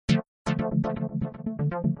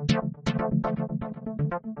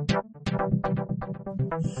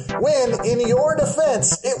When, in your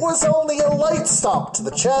defense, it was only a light stomp to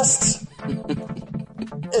the chest.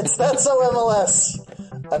 It's That's So MLS,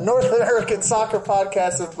 a North American soccer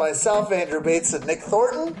podcast with myself, Andrew Bates, and Nick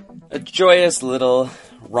Thornton. A joyous little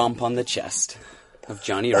romp on the chest of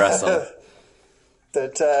Johnny Russell.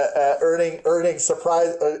 That earning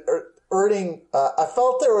surprise. I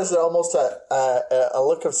felt there was almost a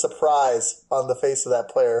look of surprise on the face of that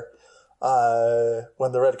player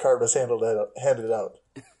when the red card was handed out.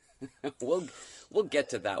 We'll get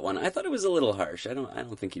to that one. I thought it was a little harsh. I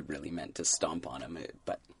don't think he really meant to stomp on him,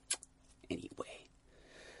 but anyway.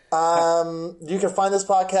 You can find this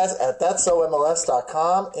podcast at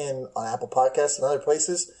thatsomls.com and on Apple Podcasts and other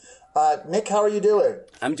places. Nick, how are you doing?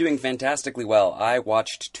 I'm doing fantastically well. I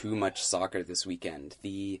watched too much soccer this weekend.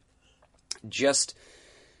 The just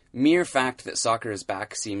mere fact that soccer is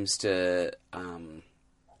back seems to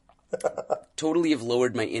totally have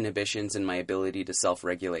lowered my inhibitions and my ability to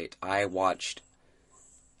self-regulate. I watched,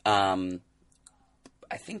 I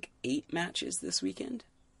think 8 matches this weekend.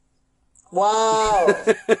 Wow!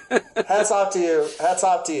 Hats off to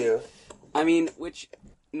you. I mean,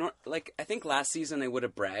 I think last season I would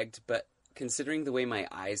have bragged, but considering the way my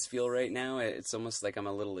eyes feel right now, it's almost like I'm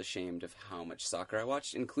a little ashamed of how much soccer I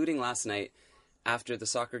watched, including last night. After the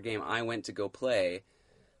soccer game I went to go play,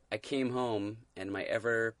 I came home, and my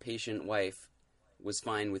ever-patient wife was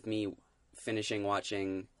fine with me finishing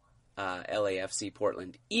watching LAFC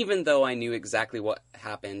Portland. Even though I knew exactly what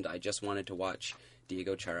happened, I just wanted to watch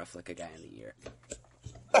Diego Chara flick a guy in the ear.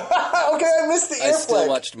 Okay, I missed the ear I flick. still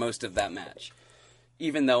watched most of that match.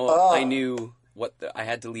 Even though I knew I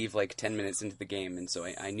had to leave like 10 minutes into the game, and so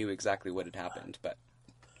I knew exactly what had happened, but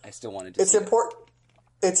I still wanted to see it.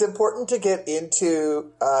 It's important to get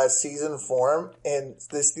into season form, and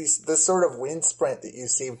this sort of wind sprint that you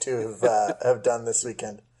seem to have done this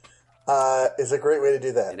weekend is a great way to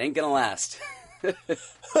do that. It ain't gonna last.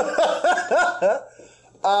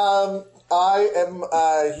 I am.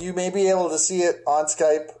 You may be able to see it on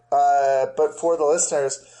Skype, but for the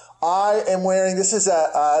listeners, I am wearing. This is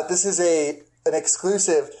an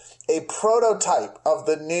exclusive, a prototype of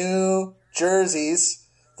the new jerseys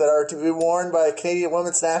that are to be worn by a Canadian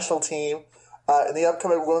women's national team in the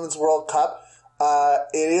upcoming Women's World Cup.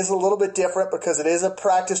 It is a little bit different because it is a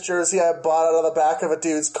practice jersey I bought out of the back of a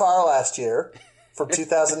dude's car last year from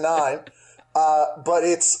 2009. But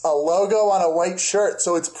it's a logo on a white shirt,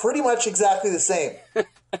 so it's pretty much exactly the same.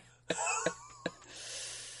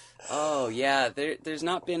 Oh, yeah, there's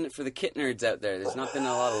not been, for the kit nerds out there's not been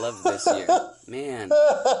a lot of love this year. Man,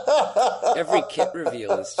 every kit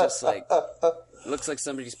reveal is just like, looks like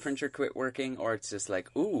somebody's printer quit working, or it's just like,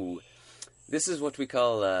 ooh, this is what we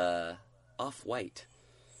call off-white.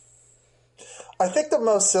 I think the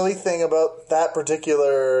most silly thing about that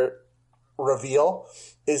particular reveal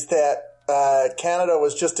is that Canada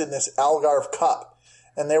was just in this Algarve Cup,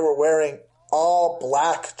 and they were wearing all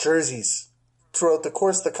black jerseys throughout the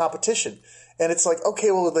course of the competition. And it's like, okay,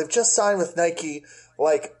 well, they've just signed with Nike.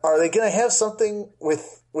 Like, are they going to have something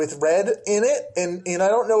with red in it? And I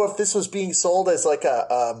don't know if this was being sold as like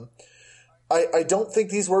I don't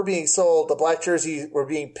think these were being sold. The black jerseys were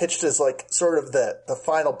being pitched as like sort of the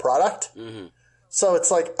final product. Mm-hmm. So it's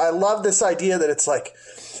like, I love this idea that it's like,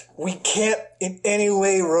 we can't in any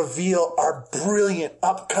way reveal our brilliant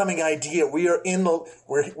upcoming idea. We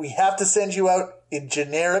have to send you out in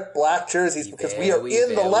generic black jerseys because we are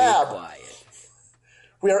in the lab. Quiet.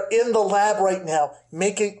 We are in the lab right now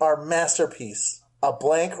making our masterpiece, a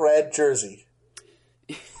blank red jersey.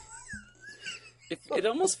 It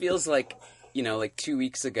almost feels like, like 2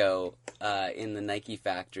 weeks ago in the Nike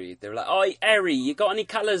factory, they were like, "Oh, Harry, you got any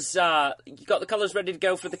colours? You got the colours ready to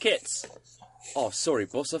go for the kits?" "Oh, sorry,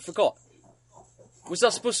 boss, I forgot. Was I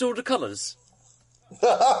supposed to order colours?"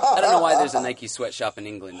 I don't know why there's a Nike sweatshop in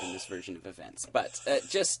England in this version of events, but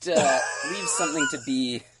just leaves something to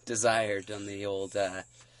be desired on the old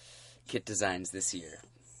kit designs this year.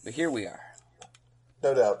 But here we are.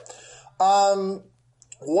 No doubt.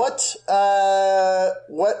 What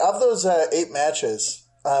of those 8 matches?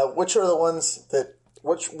 Which are the ones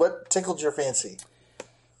what tickled your fancy?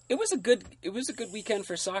 It was a good weekend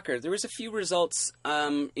for soccer. There was a few results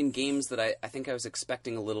in games that I think I was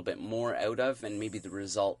expecting a little bit more out of, and maybe the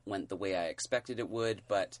result went the way I expected it would,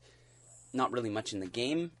 but not really much in the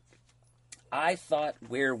game. I thought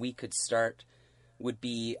where we could start would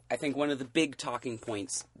be, I think, one of the big talking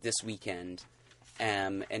points this weekend,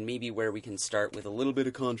 and maybe where we can start with a little bit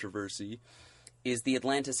of controversy, is the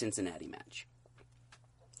Atlanta-Cincinnati match.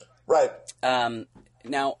 Right.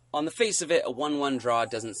 Now, on the face of it, a 1-1 draw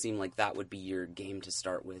doesn't seem like that would be your game to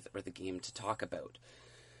start with or the game to talk about.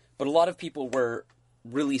 But a lot of people were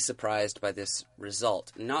really surprised by this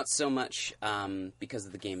result. Not so much because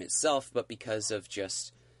of the game itself, but because of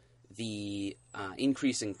just the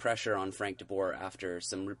increasing pressure on Frank de Boer after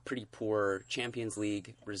some pretty poor Champions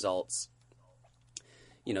League results.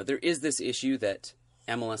 You know, there is this issue that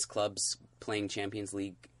MLS clubs playing Champions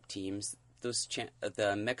League teams,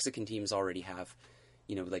 the Mexican teams already have,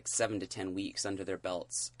 you know, like 7 to 10 weeks under their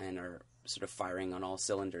belts and are sort of firing on all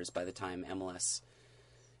cylinders by the time MLS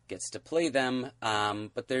gets to play them.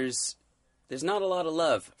 But there's not a lot of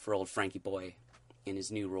love for old Frankie Boy in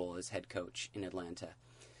his new role as head coach in Atlanta.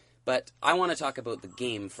 But I want to talk about the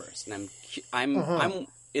game first, and I'm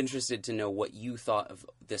interested to know what you thought of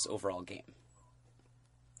this overall game.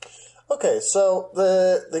 Okay, so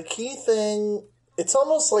the key thing, it's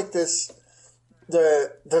almost like this.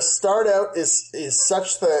 The start out is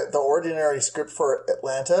such the ordinary script for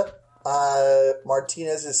Atlanta.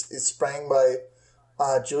 Martinez is sprang by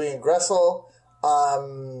Julian Gressel,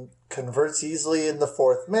 converts easily in the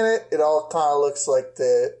 4th minute. It all kind of looks like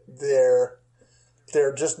they're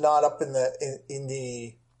just not up in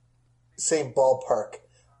the same ballpark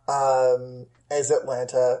as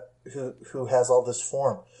Atlanta, who has all this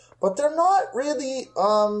form. But they're not really,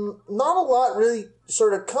 not a lot really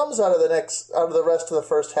sort of comes out of the rest of the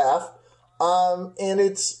first half. And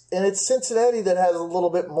it's Cincinnati that has a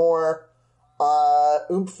little bit more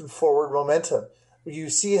oomph and forward momentum.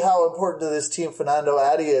 You see how important to this team Fernando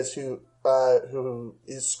Adi is, who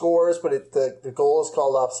scores, but the goal is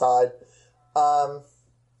called offside. And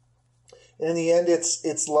in the end,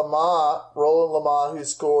 it's Roland Lamah, who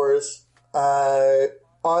scores.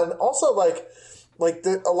 On also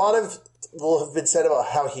a lot of will have been said about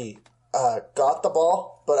how he got the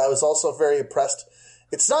ball, but I was also very impressed.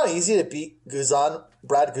 It's not easy to beat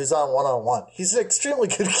Brad Guzan one-on-one. He's an extremely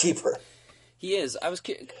good keeper. He is. I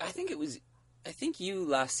think you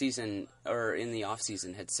last season or in the off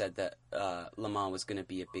season had said that Lamah was going to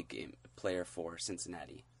be a big game player for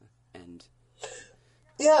Cincinnati, and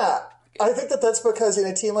yeah, I think that's because in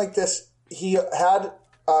a team like this, he had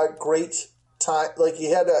a great time. Like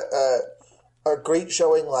he had a great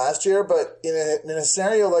showing last year, but in a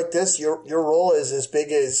scenario like this, your role is as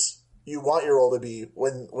big as you want your role to be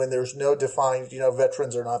when there's no defined,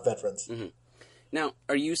 veterans or not veterans. Mm-hmm. Now,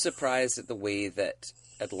 are you surprised at the way that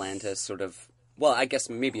Atlanta sort of? Well, I guess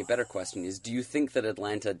maybe a better question is: do you think that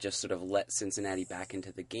Atlanta just sort of let Cincinnati back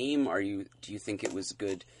into the game? Do you think it was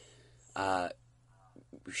good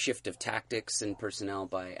shift of tactics and personnel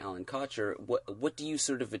by Alan Koch, or what do you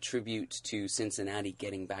sort of attribute to Cincinnati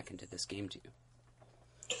getting back into this game to?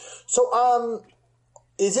 So,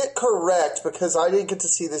 is it correct, because I didn't get to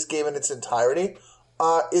see this game in its entirety,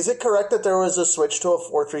 is it correct that there was a switch to a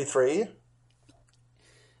 4-3-3?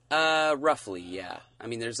 Roughly, yeah. I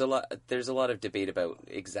mean, there's a lot of debate about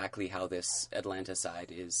exactly how this Atlanta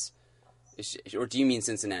side is or do you mean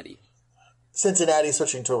Cincinnati? Cincinnati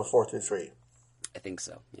switching to a 4-3-3. I think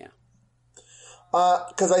so, yeah.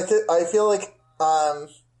 Because I feel like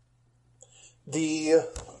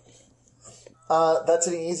that's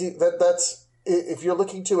an easy that's if you're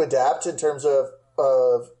looking to adapt in terms of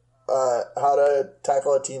how to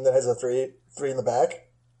tackle a team that has a three in the back.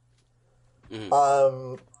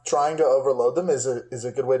 Mm-hmm. Trying to overload them is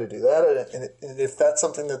a good way to do that, and if that's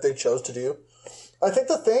something that they chose to do, I think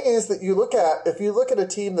the thing is that if you look at a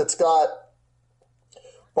team that's got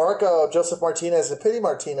Barco, Joseph Martinez, and Pity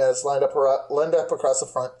Martinez lined up across the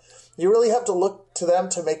front, you really have to look to them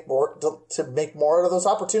to make more out of those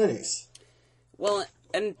opportunities. Well,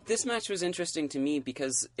 and this match was interesting to me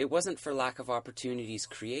because it wasn't for lack of opportunities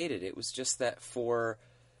created. It was just that for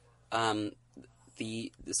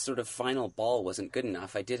the sort of final ball wasn't good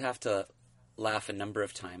enough. I did have to laugh a number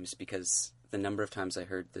of times because the number of times I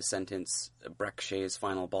heard the sentence, Breck Shea's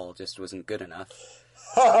final ball just wasn't good enough.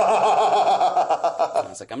 I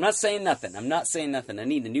was like, I'm not saying nothing. I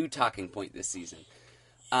need a new talking point this season.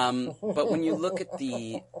 But when you look at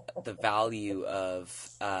the value of,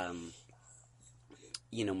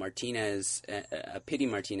 Martinez, Pity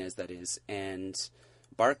Martinez, that is, and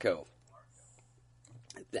Barco,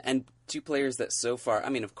 and two players that so far, I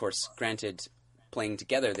mean, of course, granted, playing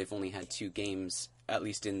together, they've only had 2 games, at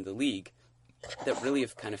least in the league, that really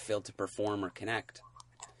have kind of failed to perform or connect.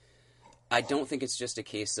 I don't think it's just a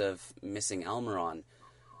case of missing Almiron,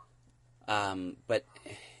 but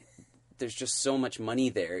there's just so much money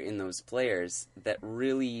there in those players that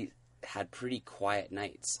really had pretty quiet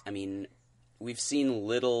nights. I mean, we've seen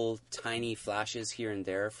little tiny flashes here and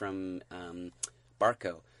there from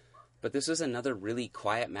Barco, But this was another really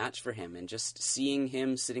quiet match for him, and just seeing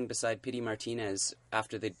him sitting beside Pity Martinez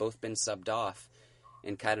after they'd both been subbed off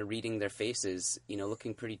and kind of reading their faces,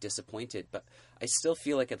 looking pretty disappointed. But I still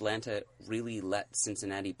feel like Atlanta really let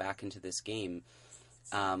Cincinnati back into this game.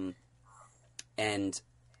 And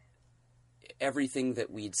everything that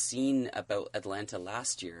we'd seen about Atlanta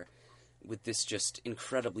last year with this just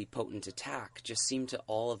incredibly potent attack just seemed to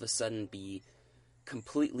all of a sudden be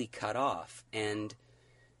completely cut off. And,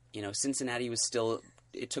 Cincinnati was still...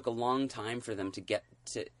 It took a long time for them to get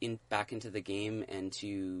back into the game and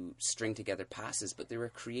to string together passes, but they were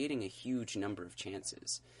creating a huge number of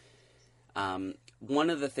chances. One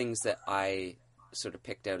of the things that I sort of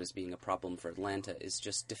picked out as being a problem for Atlanta is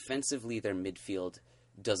just defensively their midfield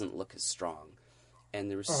doesn't look as strong. And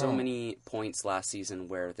there were so many points last season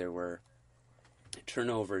where there were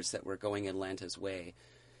turnovers that were going Atlanta's way.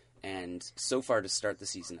 And so far to start the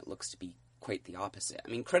season, it looks to be quite the opposite. I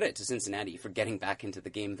mean, credit to Cincinnati for getting back into the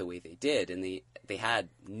game the way they did, and they had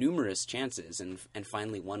numerous chances, and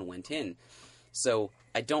finally one went in. So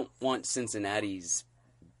I don't want Cincinnati's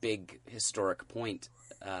big historic point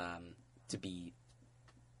to be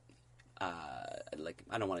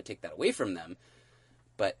I don't want to take that away from them,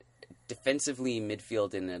 but defensively,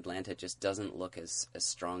 midfield in Atlanta just doesn't look as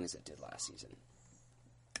strong as it did last season.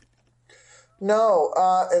 No,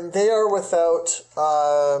 and they are without...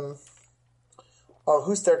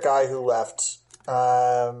 who's their guy who left?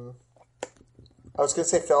 I was going to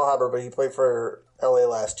say Fellhaber, but he played for LA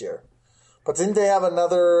last year. But didn't they have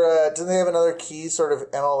another key sort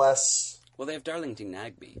of MLS? Well, they have Darlington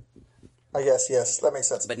Nagbe. I guess, yes. That makes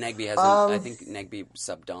sense. But Nagbe hasn't... I think Nagbe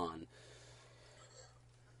subbed on.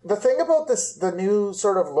 The thing about this, the new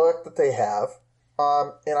sort of look that they have,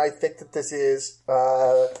 and I think that this is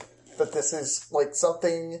like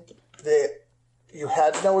something that you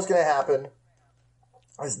had to know was going to happen,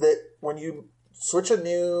 is that when you switch a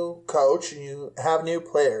new coach and you have new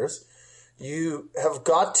players, you have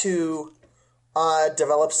got to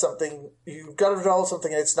develop something. You've got to develop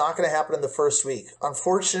something, and it's not going to happen in the first week.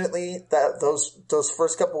 Unfortunately, that those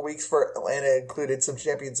first couple of weeks for Atlanta included some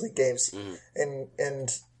Champions League games, and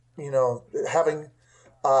having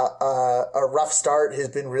a rough start has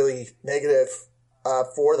been really negative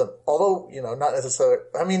for them. Although not necessarily.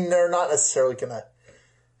 I mean, they're not necessarily gonna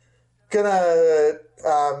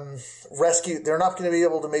rescue. They're not going to be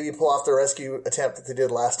able to maybe pull off the rescue attempt that they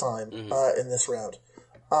did last time in this round.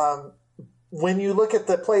 When you look at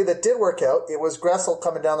the play that did work out, it was Gressel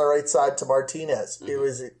coming down the right side to Martinez. It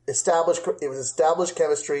was established. It was established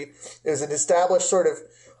chemistry. It was an established sort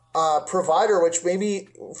of provider. Which maybe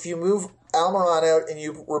if you move Almiron out and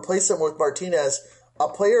you replace him with Martinez, a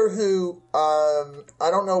player who I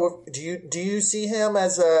don't know. Do you see him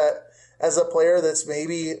as a player that's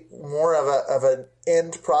maybe more of an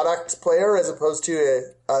end product player as opposed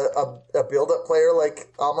to a build up player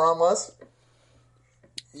like Almiron was?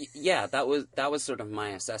 Yeah, that was sort of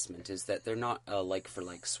my assessment, is that they're not a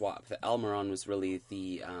like-for-like swap. That Almiron was really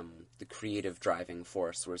the creative driving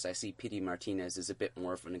force, whereas I see Pity Martinez as a bit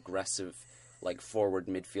more of an aggressive, like, forward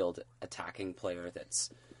midfield attacking player that's,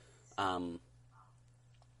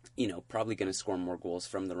 probably going to score more goals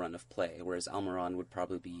from the run of play, whereas Almiron would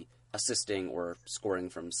probably be assisting or scoring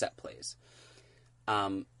from set plays.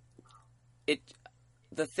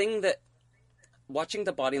 Watching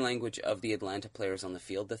the body language of the Atlanta players on the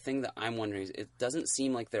field, the thing that I'm wondering is it doesn't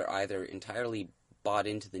seem like they're either entirely bought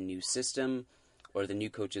into the new system or the new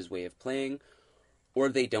coach's way of playing, or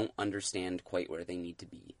they don't understand quite where they need to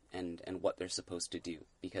be and what they're supposed to do.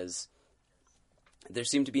 Because there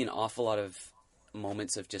seem to be an awful lot of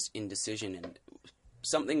moments of just indecision, and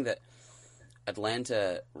something that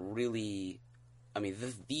Atlanta really... I mean,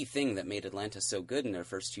 the thing that made Atlanta so good in their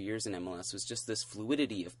first 2 years in MLS was just this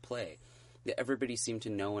fluidity of play. That everybody seemed to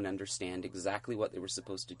know and understand exactly what they were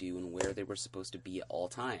supposed to do and where they were supposed to be at all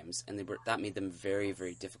times, and that made them very,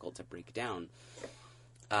 very difficult to break down.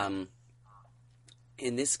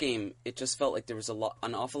 In this game, it just felt like there was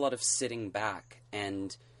an awful lot of sitting back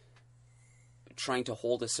and trying to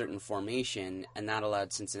hold a certain formation, and that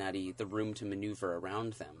allowed Cincinnati the room to maneuver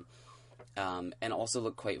around them, and also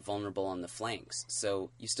look quite vulnerable on the flanks. So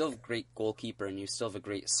you still have a great goalkeeper and you still have a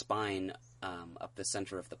great spine up the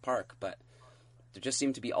center of the park, but there just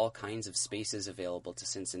seem to be all kinds of spaces available to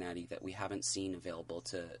Cincinnati that we haven't seen available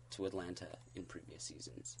to Atlanta in previous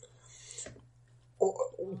seasons.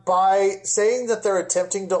 By saying that they're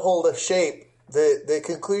attempting to hold a shape, the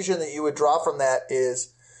conclusion that you would draw from that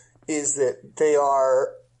is that they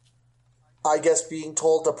are, I guess, being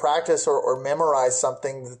told to practice or memorize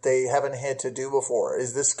something that they haven't had to do before.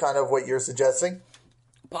 Is this kind of what you're suggesting?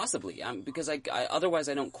 Possibly, because I otherwise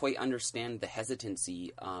I don't quite understand the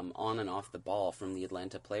hesitancy on and off the ball from the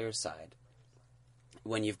Atlanta players' side.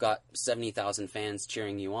 When you've got 70,000 fans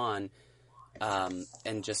cheering you on,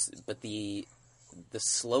 but the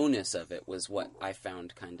slowness of it was what I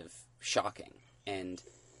found kind of shocking. And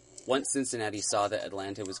once Cincinnati saw that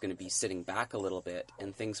Atlanta was going to be sitting back a little bit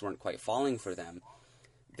and things weren't quite falling for them,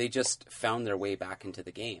 they just found their way back into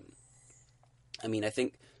the game. I mean, I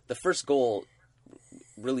think the first goal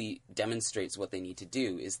really demonstrates what they need to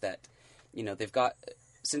do, is that, they've got,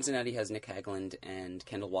 Cincinnati has Nick Hagglund and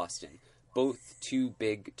Kendall Waston, both two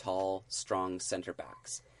big, tall, strong center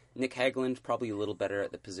backs. Nick Hagglund probably a little better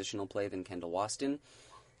at the positional play than Kendall Waston.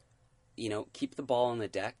 Keep the ball on the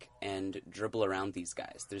deck and dribble around these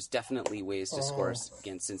guys. There's definitely ways to score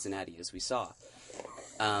against Cincinnati, as we saw.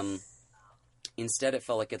 Instead, it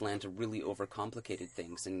felt like Atlanta really overcomplicated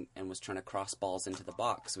things and was trying to cross balls into the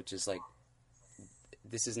box, which is like,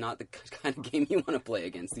 this is not the kind of game you want to play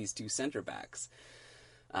against these two center backs.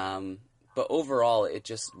 But overall, it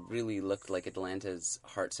just really looked like Atlanta's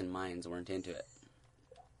hearts and minds weren't into it.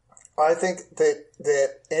 I think that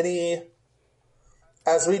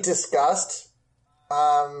as we discussed,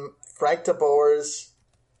 Frank de Boer's,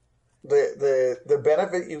 the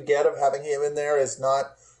benefit you get of having him in there is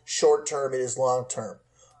not short term, it is long term.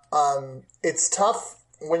 It's tough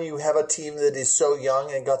when you have a team that is so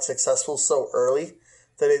young and got successful so early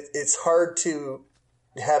that it's hard to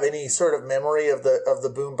have any sort of memory of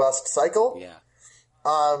the boom bust cycle. Yeah.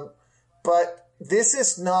 But this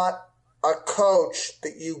is not a coach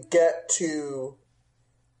that you get to,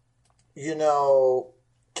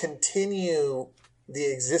 continue the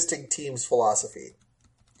existing team's philosophy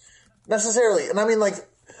necessarily. And I mean, like,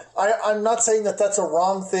 I'm not saying that that's a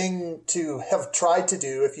wrong thing to have tried to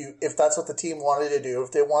do if that's what the team wanted to do.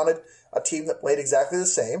 If they wanted a team that played exactly the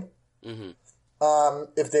same,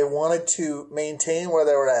 if they wanted to maintain where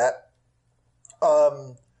they were at,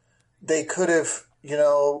 they could have,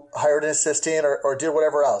 hired an assistant or did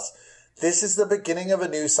whatever else. This is the beginning of a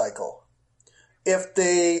new cycle. If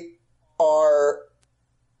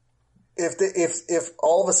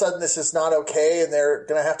all of a sudden this is not okay and they're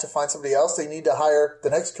going to have to find somebody else, they need to hire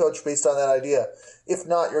the next coach based on that idea. If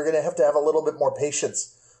not, you're going to have a little bit more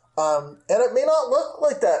patience. And it may not look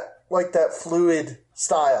like that fluid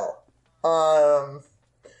style.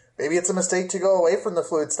 Maybe it's a mistake to go away from the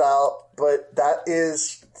fluid style, but that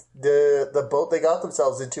is the boat they got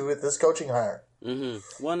themselves into with this coaching hire.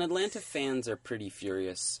 Mm-hmm. Well, and Atlanta fans are pretty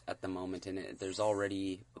furious at the moment, and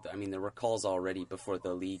there were calls already before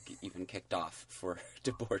the league even kicked off for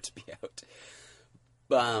De Boer to be out.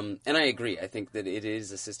 And I agree. I think that it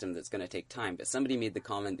is a system that's going to take time, but somebody made the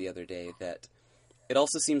comment the other day that it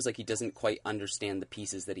also seems like he doesn't quite understand the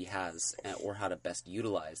pieces that he has or how to best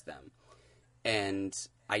utilize them. And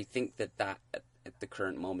I think that at the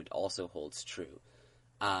current moment also holds true.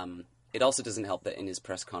 It also doesn't help that in his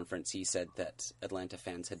press conference he said that Atlanta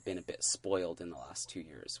fans had been a bit spoiled in the last 2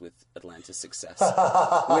 years with Atlanta's success,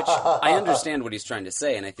 which I understand what he's trying to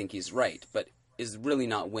say, and I think he's right, but is really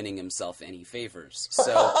not winning himself any favors.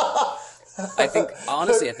 So I think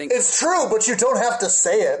it's true, but you don't have to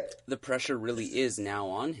say it. The pressure really is now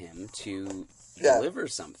on him to deliver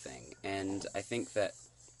something, and I think that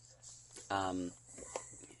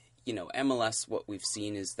MLS, what we've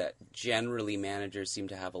seen is that generally managers seem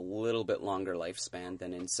to have a little bit longer lifespan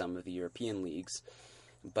than in some of the European leagues.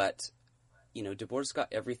 But, De Boer's got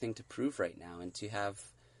everything to prove right now, and to have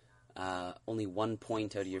only 1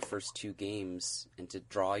 point out of your first 2 games and to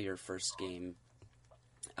draw your first game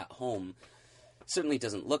at home certainly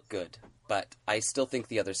doesn't look good. But I still think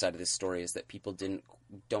the other side of this story is that people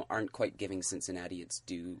aren't quite giving Cincinnati its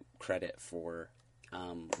due credit for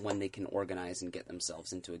when they can organize and get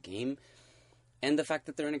themselves into a game, and the fact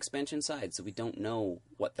that they're an expansion side, so we don't know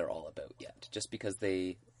what they're all about yet. Just because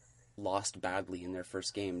they lost badly in their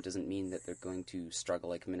first game doesn't mean that they're going to struggle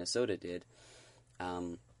like Minnesota did,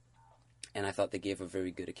 and I thought they gave a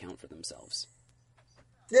very good account for themselves.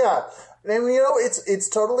 Yeah, and it's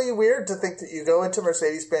totally weird to think that you go into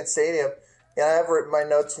Mercedes-Benz Stadium, and I have written my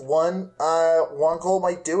notes, one goal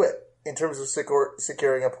might do it in terms of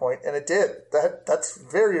securing a point, and it did. That's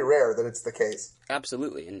very rare that it's the case.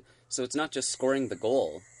 Absolutely, and so it's not just scoring the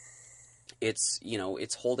goal. It's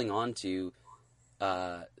holding on for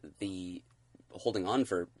the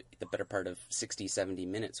better part of 60, 70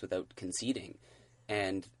 minutes without conceding.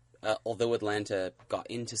 And although Atlanta got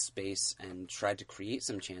into space and tried to create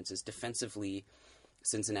some chances, defensively,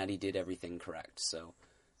 Cincinnati did everything correct. So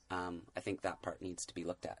I think that part needs to be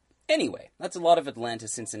looked at. Anyway, that's a lot of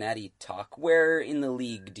Atlanta-Cincinnati talk. Where in the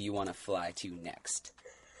league do you want to fly to next?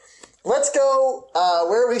 let's go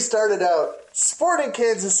where we started out. Sporting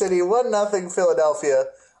Kansas City, 1-0 Philadelphia.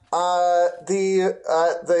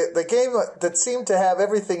 The game that seemed to have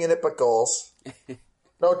everything in it but goals.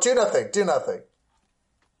 No, 2-0. 2-0.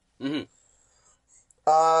 Mm-hmm.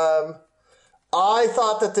 I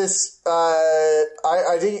thought that this.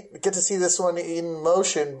 I didn't get to see this one in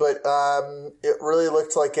motion, but it really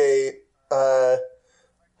looked like a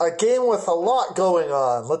game with a lot going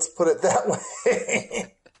on. Let's put it that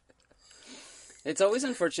way. It's always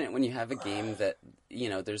unfortunate when you have a game that,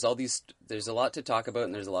 there's a lot to talk about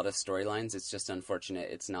and there's a lot of storylines. It's just unfortunate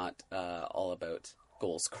it's not all about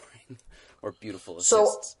goal scoring or beautiful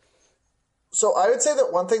assists. So I would say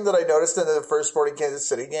that one thing that I noticed in the first Sporting Kansas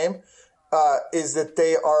City game is that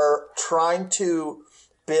they are trying to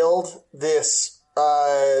build this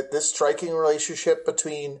striking relationship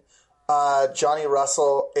between Johnny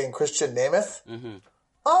Russell and Christian Nemeth. Mm-hmm.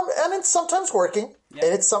 And it's sometimes working,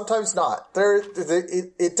 and it's sometimes not.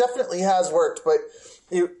 It definitely has worked, but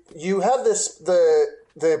you have this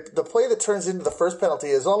the play that turns into the first penalty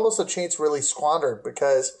is almost a chance really squandered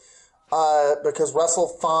because Russell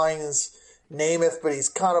finds Nemeth, but he's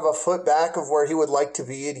kind of a foot back of where he would like to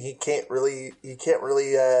be, and he can't really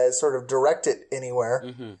sort of direct it anywhere.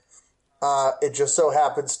 Mm-hmm. It just so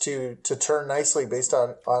happens to turn nicely based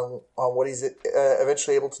on what he's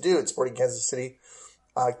eventually able to do at Sporting Kansas City.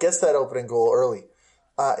 Gets that opening goal early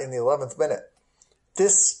in the 11th minute.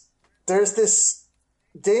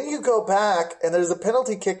 Then you go back, and there's a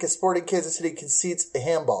penalty kick as Sporting Kansas City concedes a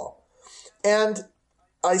handball. And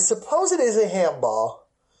I suppose it is a handball,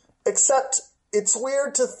 except it's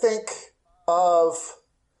weird to think of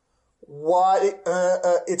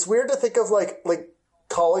it's weird to think of like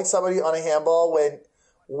calling somebody on a handball when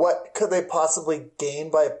what could they possibly gain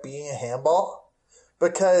by it being a handball?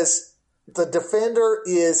 Because the defender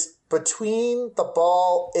is between the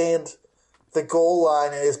ball and the goal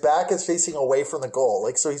line, and his back is facing away from the goal.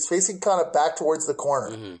 So he's facing kind of back towards the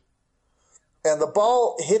corner. Mm-hmm. And the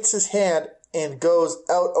ball hits his hand and goes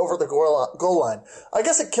out over the goal line. I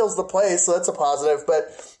guess it kills the play, so that's a positive.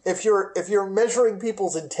 But if you're measuring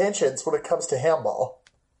people's intentions when it comes to handball,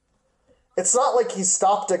 it's not like he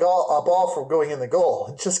stopped a ball from going in the goal.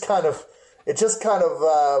 It just kind of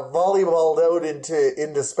volleyballed out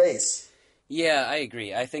into space. Yeah, I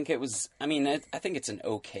agree. I think it was. I mean, I think it's an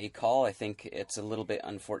okay call. I think it's a little bit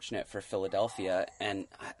unfortunate for Philadelphia. And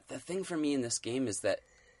the thing for me in this game is that,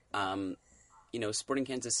 Sporting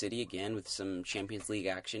Kansas City, again, with some Champions League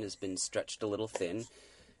action, has been stretched a little thin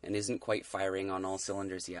and isn't quite firing on all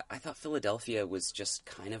cylinders yet. I thought Philadelphia was just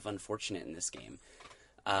kind of unfortunate in this game.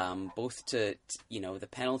 Both to the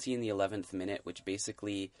penalty in the 11th minute, which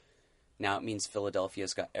basically now it means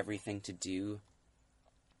Philadelphia's got everything to do.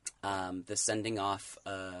 The sending off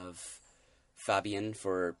of Fabian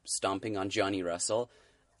for stomping on Johnny Russell.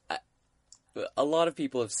 A lot of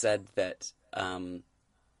people have said that,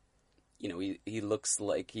 he looks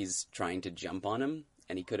like he's trying to jump on him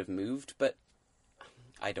and he could have moved, but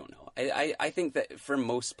I don't know. I think that for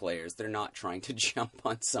most players, they're not trying to jump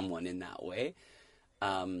on someone in that way.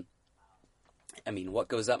 What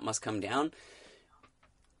goes up must come down.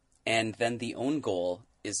 And then the own goal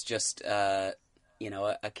is just, a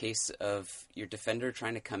case of your defender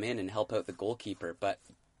trying to come in and help out the goalkeeper, but,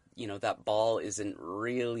 that ball isn't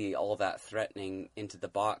really all that threatening into the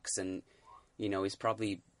box, and, he's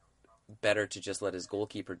probably better to just let his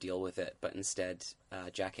goalkeeper deal with it, but instead,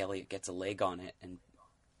 Jack Elliott gets a leg on it and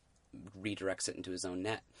redirects it into his own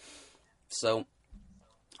net. So,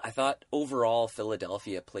 I thought overall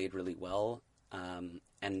Philadelphia played really well,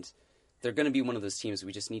 and they're going to be one of those teams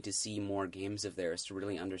we just need to see more games of theirs to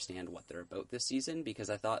really understand what they're about this season,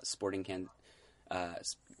 because I thought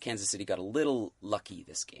Kansas City got a little lucky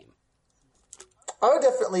this game. I would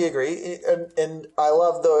definitely agree, and I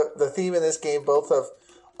love the theme in this game, both of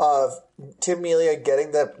Tim Melia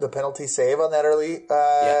getting the penalty save on that early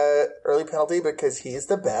penalty because he's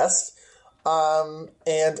the best,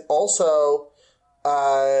 and also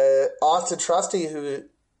Austin Trusty,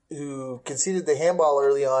 who conceded the handball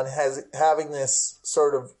early on, having this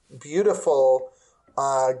sort of beautiful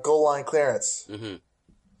goal line clearance. Mm-hmm.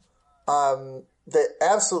 That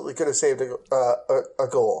absolutely could have saved a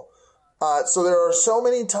goal. So there are so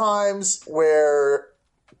many times where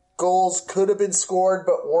goals could have been scored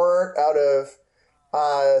but weren't, out of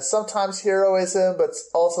sometimes heroism, but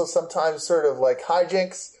also sometimes sort of like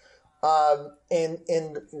hijinks.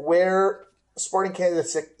 In where Sporting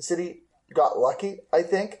Kansas City got lucky, I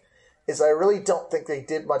think, is I really don't think they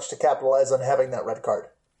did much to capitalize on having that red card.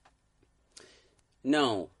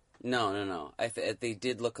 No, No. They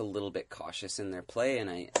did look a little bit cautious in their play, and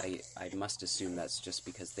I must assume that's just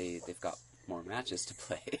because they've got more matches to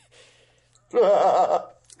play.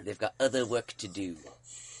 They've got other work to do.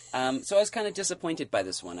 So I was kind of disappointed by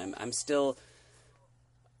this one. I'm still,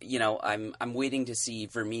 I'm waiting to see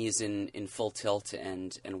Vermees in full tilt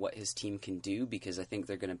and what his team can do, because I think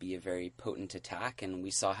they're going to be a very potent attack, and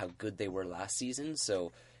we saw how good they were last season.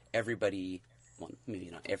 So everybody. Well, maybe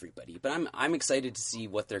not everybody, but I'm excited to see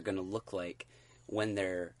what they're going to look like when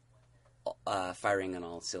they're firing on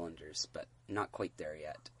all cylinders, but not quite there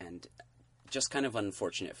yet. And just kind of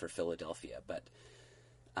unfortunate for Philadelphia, but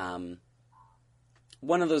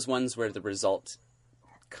one of those ones where the result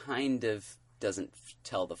kind of doesn't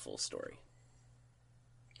tell the full story.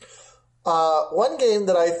 One game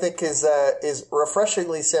that I think is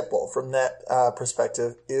refreshingly simple from that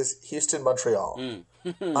perspective is Houston-Montreal.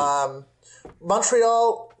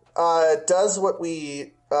 Montreal does what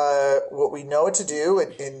we know it to do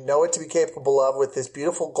and know it to be capable of, with this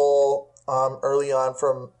beautiful goal early on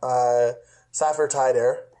from Safir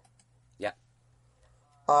Taider. Yeah.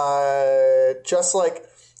 Just like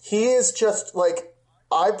he is, just like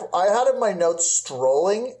I had in my notes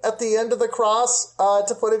strolling at the end of the cross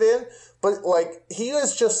to put it in, but like he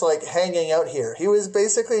was just like hanging out here. He was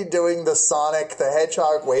basically doing the Sonic the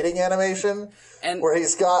Hedgehog waiting animation. And where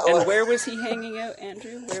he's got, and where was he hanging out,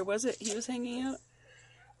 Andrew? Where was it he was hanging out?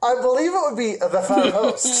 I believe it would be the far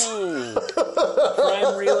post.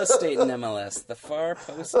 Prime real estate in MLS. The far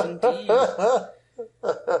post, indeed.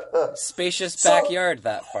 Spacious backyard,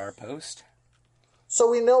 that far post. So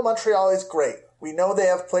we know Montreal is great. We know they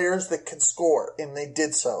have players that can score, and they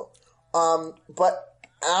did so. But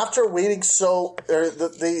after waiting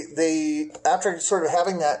after sort of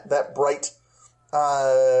having that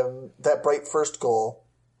bright first goal,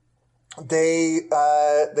 they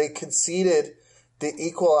conceded the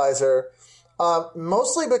equalizer,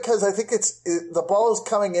 mostly because I think the ball is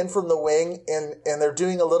coming in from the wing, and they're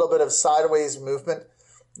doing a little bit of sideways movement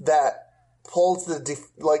that pulls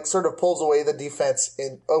pulls away the defense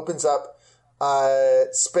and opens up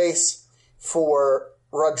space for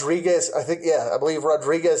Rodriguez. I believe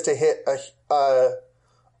Rodriguez to hit a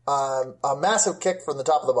massive kick from the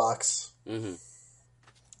top of the box. Mm-hmm.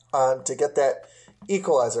 To get that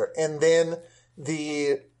equalizer. And then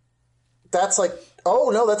that's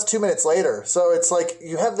 2 minutes later. So it's like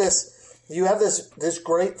you have this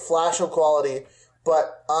great flash of quality,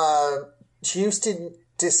 but Houston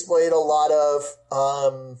displayed a lot of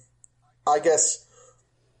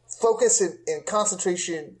focus and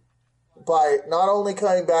concentration by not only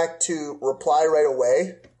coming back to reply right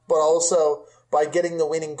away, but also by getting the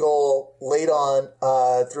winning goal late on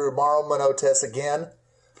through Mauro Manotes again.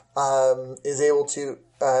 Is able to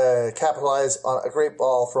capitalize on a great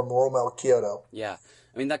ball from Romel Kyoto. Yeah.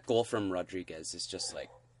 I mean, that goal from Rodriguez is just like,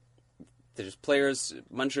 there's players,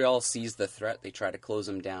 Montreal sees the threat, they try to close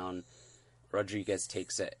him down, Rodriguez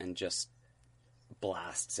takes it and just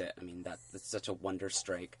blasts it. I mean, that's such a wonder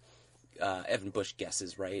strike. Evan Bush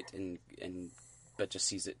guesses right, but just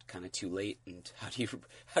sees it kind of too late, and how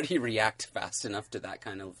do you react fast enough to that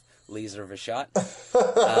kind of laser of a shot?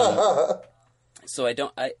 So I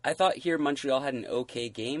thought here Montreal had an okay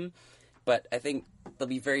game, but I think they'll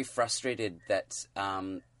be very frustrated that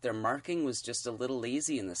their marking was just a little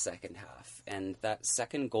lazy in the second half. And that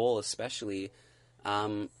second goal especially,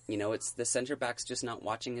 it's the center back's just not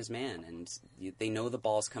watching his man. And they know the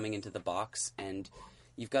ball's coming into the box, and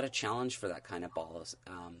you've got a challenge for that kind of ball.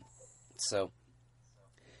 So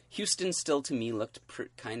Houston still, to me, looked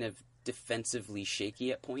kind of defensively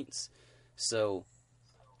shaky at points. So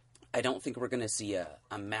I don't think we're going to see a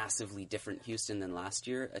massively different Houston than last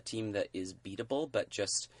year, a team that is beatable but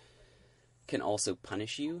just can also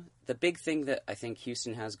punish you. The big thing that I think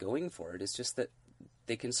Houston has going for it is just that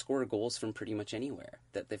they can score goals from pretty much anywhere,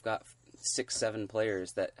 that they've got 6-7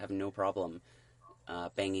 players that have no problem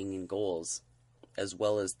banging in goals, as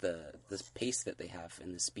well as the pace that they have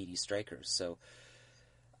and the speedy strikers. So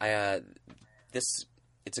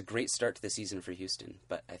it's a great start to the season for Houston,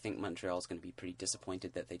 but I think Montreal is going to be pretty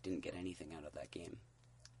disappointed that they didn't get anything out of that game.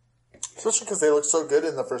 Especially because they looked so good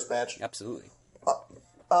in the first match. Absolutely.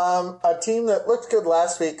 A team that looked good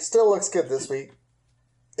last week, still looks good this week,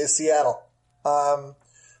 is Seattle,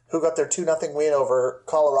 who got their 2-0 win over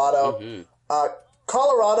Colorado. Mm-hmm.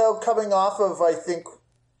 Colorado coming off of, I think,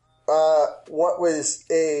 I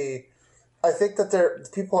think that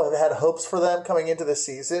people have had hopes for them coming into the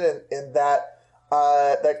season, and that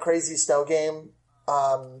crazy snow game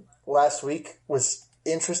last week was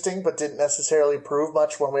interesting, but didn't necessarily prove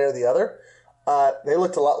much one way or the other. They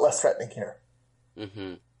looked a lot less threatening here.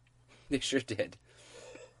 Mm-hmm. They sure did.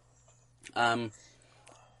 Part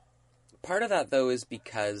of that, though, is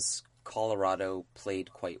because Colorado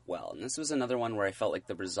played quite well. And this was another one where I felt like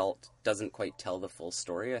the result doesn't quite tell the full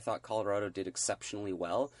story. I thought Colorado did exceptionally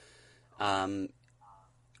well. And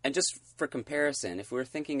just for comparison, if we were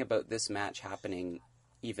thinking about this match happening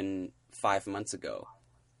even 5 months ago,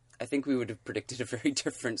 I think we would have predicted a very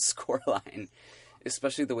different scoreline,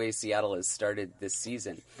 especially the way Seattle has started this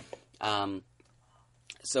season.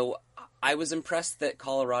 So I was impressed that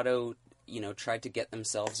Colorado, tried to get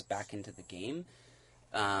themselves back into the game.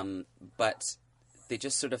 But they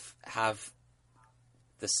just sort of have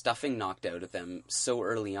the stuffing knocked out of them so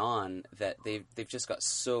early on that they've just got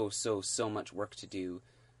so much work to do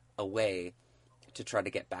away to try to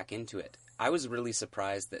get back into it. I was really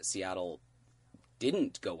surprised that Seattle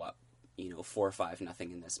didn't go up, 4-5-0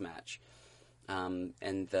 in this match. And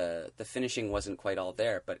the finishing wasn't quite all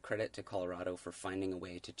there, but credit to Colorado for finding a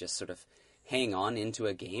way to just sort of hang on into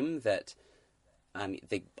a game that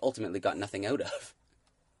they ultimately got nothing out of.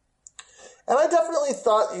 And I definitely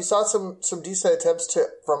thought you saw some decent attempts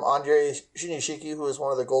from Andre Shinyashiki, who was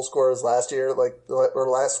one of the goal scorers last year, or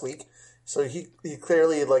last week. So he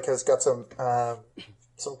clearly has got some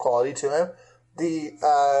quality to him.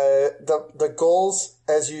 The goals,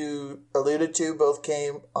 as you alluded to, both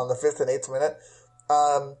came on the 5th and 8th minute.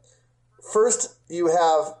 First, you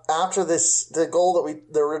have after the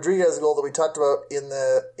Rodriguez goal that we talked about in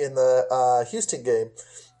the Houston game.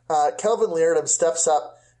 Kelvin Leardom steps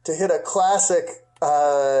up to hit a classic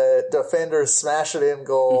defender smash it in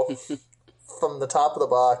goal from the top of the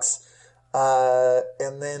box,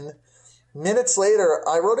 and then minutes later,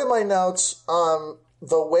 I wrote in my notes.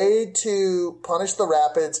 The way to punish the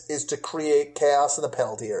Rapids is to create chaos in the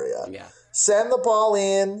penalty area. Yeah. Send the ball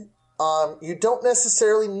in. You don't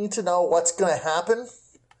necessarily need to know what's going to happen,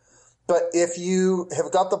 but if you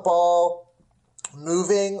have got the ball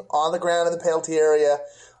moving on the ground in the penalty area,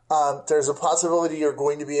 there's a possibility you're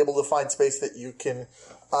going to be able to find space that you can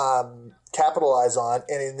capitalize on.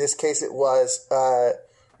 And in this case, it was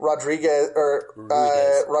Rodriguez.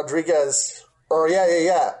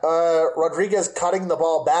 Rodriguez cutting the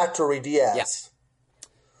ball back to Ruidiaz.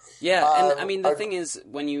 Yeah, and the thing is,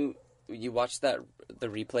 when you watch the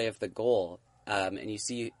replay of the goal, and you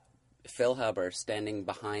see Phil Haber standing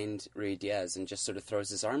behind Ruidiaz and just sort of throws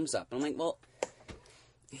his arms up. I'm like, well,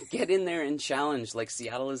 get in there and challenge. Like,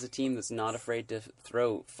 Seattle is a team that's not afraid to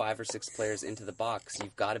throw 5 or 6 players into the box.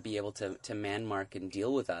 You've got to be able to man mark and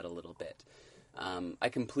deal with that a little bit. I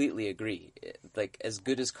completely agree. As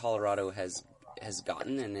good as Colorado has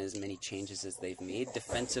gotten and as many changes as they've made,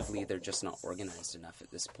 defensively they're just not organized enough at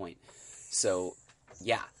this point. So,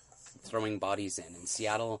 yeah, throwing bodies in. And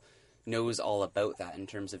Seattle knows all about that in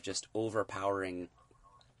terms of just overpowering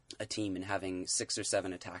a team and having 6 or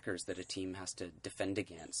 7 attackers that a team has to defend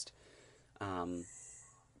against.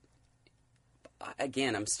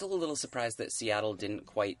 Again, I'm still a little surprised that Seattle didn't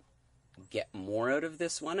quite get more out of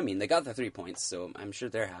this one. I mean, they got the 3 points, so I'm sure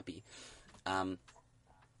they're happy.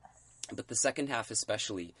 But the second half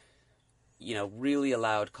especially, really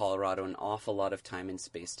allowed Colorado an awful lot of time and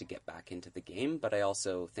space to get back into the game. But I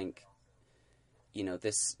also think,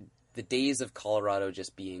 the days of Colorado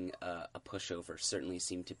just being a pushover certainly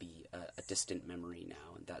seem to be a distant memory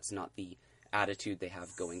now. And that's not the attitude they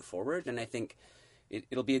have going forward. And I think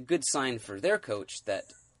it'll be a good sign for their coach that,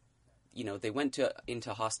 they went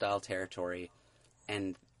into hostile territory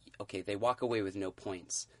and, okay, they walk away with no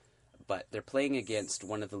points. But they're playing against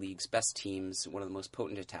one of the league's best teams, one of the most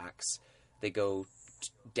potent attacks. They go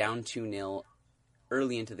down 2-0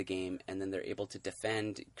 early into the game, and then they're able to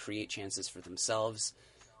defend, create chances for themselves,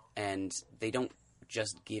 and they don't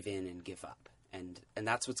just give in and give up. And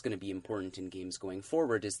that's what's going to be important in games going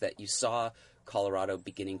forward, is that you saw Colorado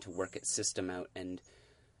beginning to work its system out and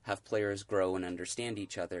have players grow and understand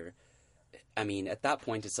each other. I mean, at that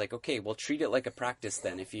point, it's like, okay, well, treat it like a practice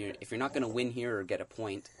then. If you're not going to win here or get a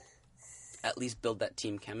point, at least build that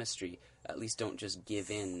team chemistry. At least don't just give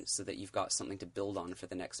in, so that you've got something to build on for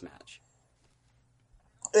the next match.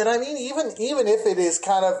 And I mean, even if it is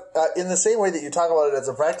kind of in the same way that you talk about it as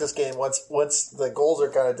a practice game, once the goals are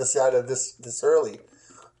kind of decided this early,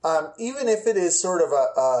 even if it is sort of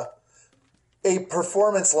a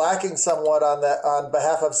performance lacking somewhat on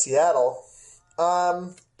behalf of Seattle,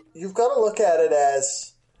 you've got to look at it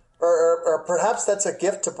as, or perhaps that's a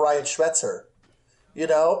gift to Brian Schmetzer.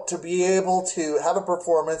 To be able to have a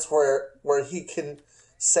performance where he can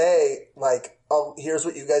say, like, oh, here's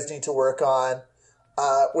what you guys need to work on,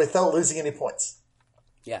 without losing any points.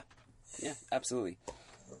 Yeah, absolutely.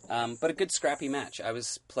 But a good scrappy match. I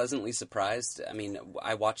was pleasantly surprised. I mean,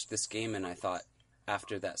 I watched this game and I thought,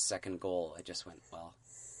 after that second goal, I just went, well,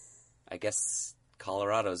 I guess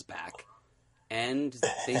Colorado's back. And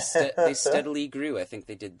they steadily grew. I think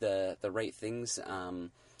they did the right things.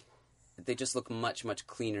 They just look much, much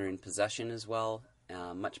cleaner in possession as well,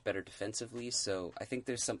 much better defensively. So I think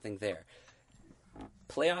there's something there.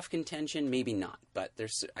 Playoff contention, maybe not, but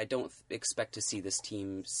I don't expect to see this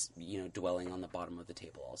team, dwelling on the bottom of the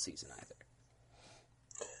table all season either.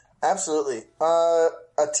 Absolutely. A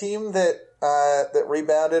team that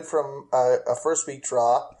rebounded from a first week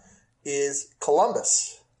draw is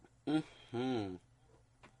Columbus. Mm-hmm.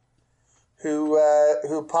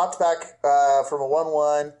 Who popped back from a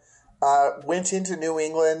 1-1, went into New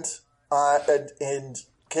England and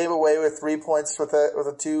came away with 3 points with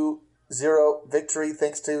a 2-0 victory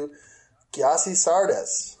thanks to Gyasi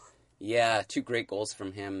Sardes. Yeah, 2 great goals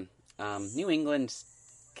from him. New England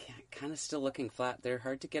kind of still looking flat. They're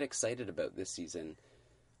hard to get excited about this season.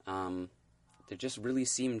 There just really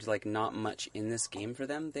seemed like not much in this game for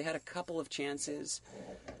them. They had a couple of chances.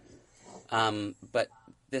 But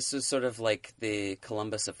this was sort of like the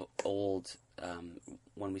Columbus of old,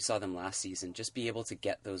 when we saw them last season. Just be able to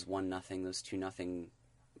get those 1-0, those 2-0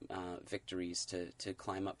 victories to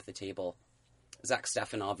climb up the table. Zach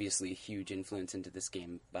Steffen, obviously a huge influence into this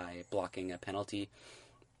game by blocking a penalty.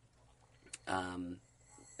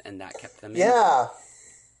 And that kept them in. Yeah.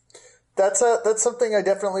 That's something I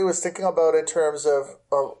definitely was thinking about in terms of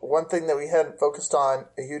one thing that we hadn't focused on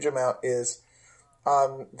a huge amount is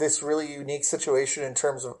this really unique situation in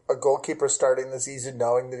terms of a goalkeeper starting the season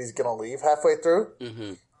knowing that he's going to leave halfway through.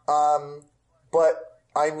 Mm-hmm. But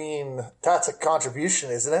I mean, that's a contribution,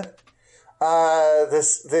 isn't it?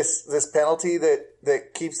 This penalty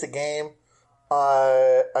that keeps the game.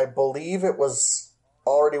 I believe it was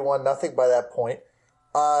already 1-0 by that point.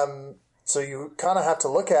 So you kind of have to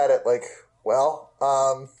look at it like, well,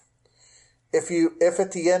 if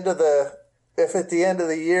at the end of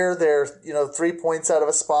the year they're 3 points out of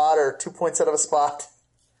a spot or 2 points out of a spot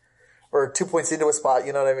or 2 points into a spot,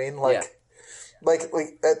 you know what I mean? Like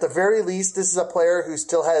at the very least, this is a player who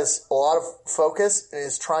still has a lot of focus and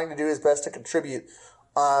is trying to do his best to contribute.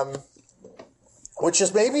 Which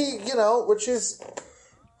is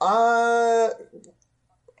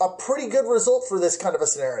a pretty good result for this kind of a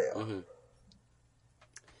scenario. Mm-hmm.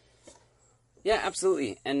 Yeah,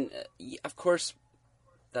 absolutely. And of course,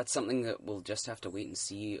 that's something that we'll just have to wait and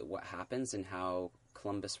see what happens and how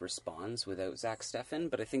Columbus responds without Zach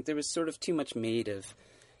Steffen. But I think there was sort of too much made of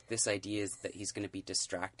this idea that he's going to be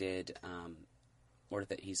distracted or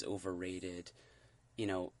that he's overrated.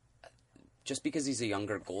 Just because he's a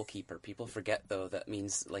younger goalkeeper, people forget, though, that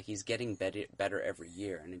means like he's getting better every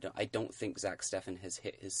year. And I don't think Zach Steffen has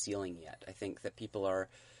hit his ceiling yet. I think that people are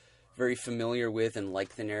very familiar with and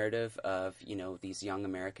like the narrative of, these young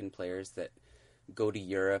American players that go to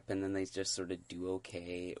Europe and then they just sort of do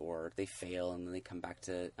okay, or they fail and then they come back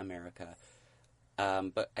to America.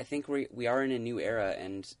 But I think we are in a new era,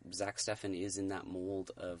 and Zach Steffen is in that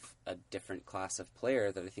mold of a different class of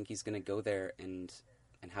player that I think he's going to go there and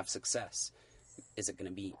have success. Is it going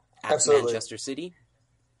to be at Absolutely. Manchester City?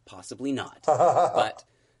 Possibly not. But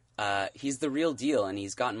he's the real deal, and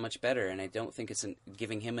he's gotten much better, and I don't think it's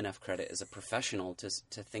giving him enough credit as a professional to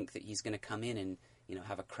think that he's going to come in and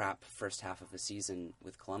have a crap first half of the season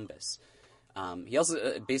with Columbus. He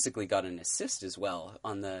also basically got an assist as well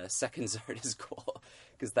on the second Zardes goal,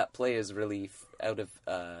 because that play is really out of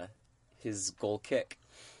his goal kick.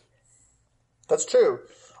 That's true.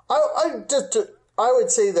 I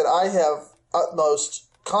would say that I have utmost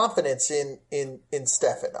confidence in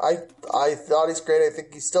Steffen. I thought he's great. I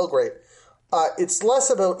think he's still great. It's less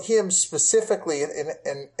about him specifically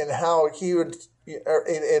and how he would,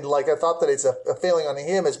 and like I thought that it's a failing on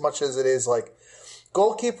him as much as it is like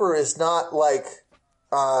goalkeeper is not like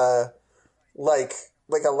a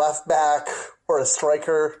left back or a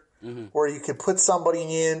striker where you could put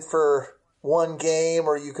somebody in for one game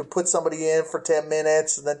or you could put somebody in for 10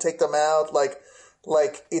 minutes and then take them out. Like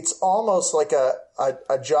it's almost like a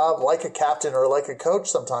job like a captain or like a coach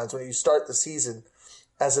sometimes when you start the season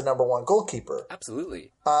as a number one goalkeeper.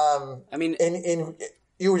 Absolutely. And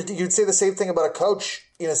you'd say the same thing about a coach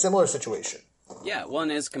in a similar situation. Yeah,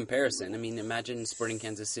 one is comparison. I mean, imagine Sporting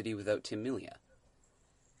Kansas City without Tim Melia.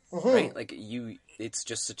 Right? Like it's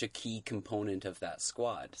just such a key component of that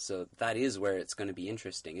squad. So that is where it's going to be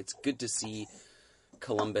interesting. It's good to see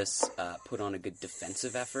Columbus put on a good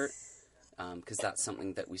defensive effort. Because that's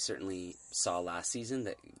something that we certainly saw last season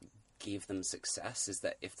that gave them success, is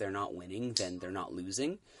that if they're not winning, then they're not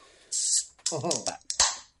losing. But,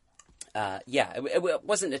 it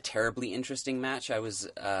wasn't a terribly interesting match.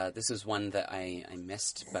 This is one that I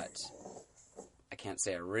missed, but I can't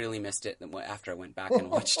say I really missed it after I went back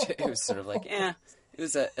and watched it. It was sort of like, it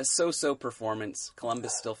was a so-so performance.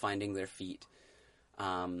 Columbus still finding their feet.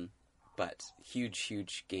 But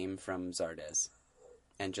huge game from Zardes.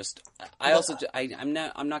 And just, I'm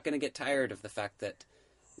not going to get tired of the fact that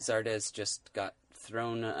Zardes just got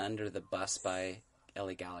thrown under the bus by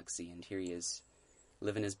LA Galaxy, and here he is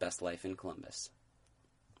living his best life in Columbus.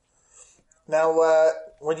 Now,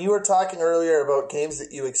 when you were talking earlier about games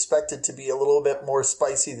that you expected to be a little bit more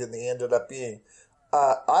spicy than they ended up being,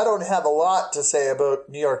 I don't have a lot to say about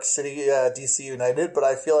New York City, DC United, but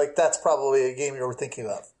I feel like that's probably a game you were thinking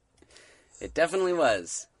of. It definitely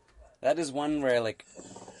was. That is one where,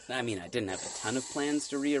 I didn't have a ton of plans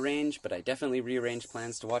to rearrange, but I definitely rearranged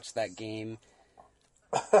plans to watch that game.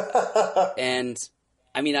 And,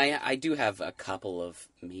 I do have a couple of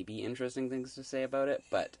maybe interesting things to say about it,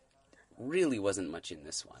 but really wasn't much in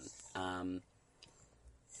this one.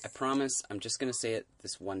 I promise I'm just going to say it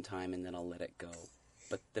this one time and then I'll let it go.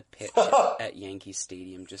 But the pitch at Yankee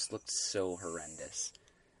Stadium just looked so horrendous.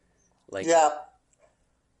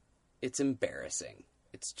 It's embarrassing.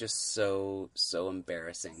 It's just so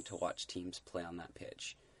embarrassing to watch teams play on that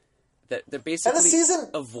pitch. That they're basically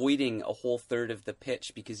avoiding a whole third of the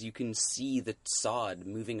pitch because you can see the sod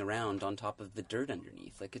moving around on top of the dirt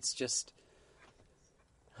underneath. It's just...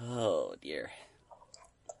 Oh, dear.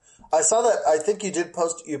 I saw that. I think you did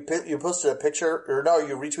post. You posted a picture, or no?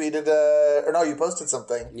 You retweeted, you posted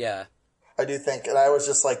something. Yeah, I do think, and I was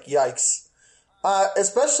just like, "Yikes!"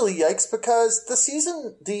 Especially yikes because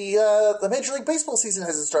the Major League Baseball season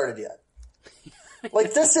hasn't started yet.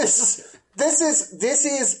 This is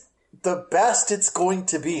the best it's going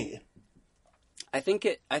to be. I think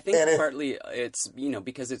partly it's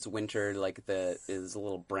because it's winter, is a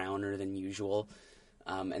little browner than usual.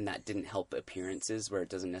 And that didn't help appearances, where it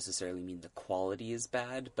doesn't necessarily mean the quality is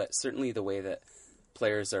bad, but certainly the way that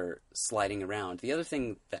players are sliding around. The other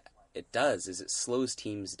thing that it does is it slows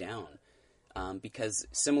teams down, because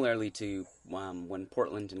similarly to when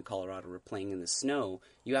Portland and Colorado were playing in the snow,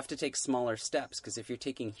 you have to take smaller steps, because if you're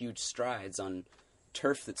taking huge strides on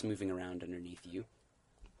turf that's moving around underneath you,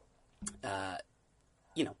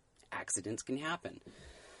 accidents can happen.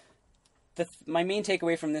 My main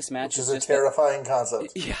takeaway from this match is a terrifying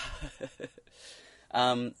concept. Yeah.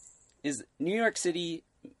 Is New York City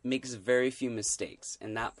makes very few mistakes,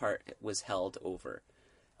 and that part was held over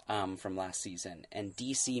from last season. And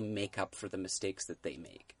DC make up for the mistakes that they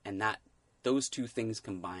make. And those two things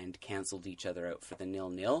combined canceled each other out for the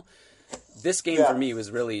 0-0. This game for me was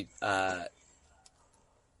really Bill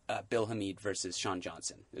Hamid versus Sean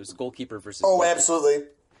Johnson. It was goalkeeper versus goalkeeper. Absolutely.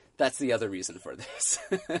 That's the other reason for this.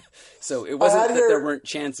 So it wasn't that there weren't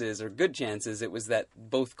chances or good chances. It was that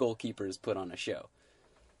both goalkeepers put on a show.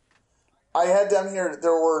 I had down here,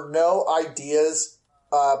 there were no ideas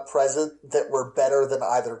present that were better than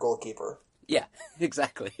either goalkeeper. Yeah,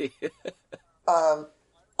 exactly. I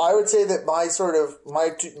would say that my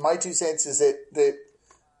two cents is that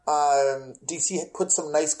DC put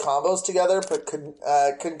some nice combos together, but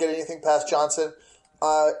couldn't get anything past Johnson.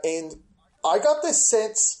 And I got this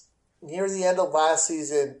sense near the end of last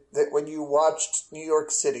season that when you watched New York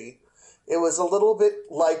City, it was a little bit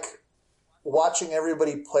like watching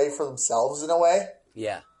everybody play for themselves in a way.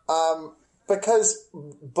 Yeah. Because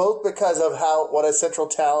of what a central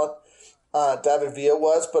talent David Villa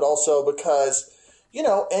was, but also because,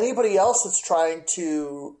 anybody else that's trying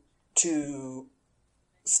to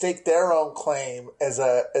stake their own claim as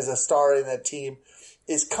a star in a team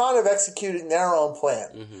is kind of executing their own plan.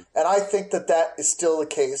 Mm-hmm. And I think that is still the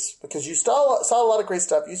case because you saw a lot of great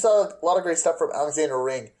stuff. You saw a lot of great stuff from Alexander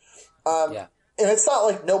Ring. And it's not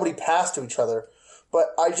like nobody passed to each other,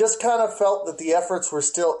 but I just kind of felt that the efforts were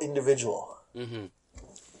still individual. Mm-hmm.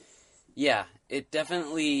 Yeah, it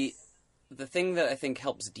definitely... The thing that I think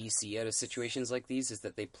helps DC out of situations like these is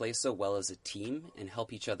that they play so well as a team and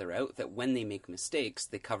help each other out that when they make mistakes,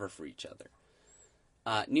 they cover for each other.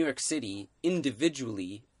 New York City,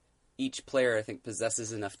 individually, each player, I think,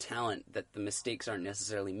 possesses enough talent that the mistakes aren't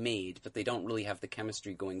necessarily made, but they don't really have the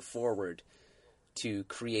chemistry going forward to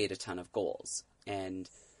create a ton of goals. And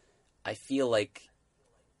I feel like,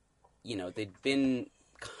 they'd been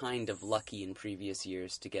kind of lucky in previous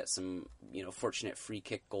years to get some, fortunate free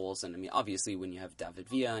kick goals. And, obviously, when you have David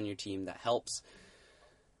Villa on your team, that helps.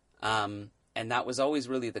 And that was always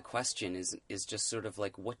really the question, is just sort of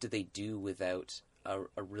like, what do they do without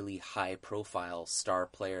a really high-profile star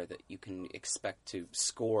player that you can expect to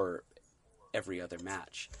score every other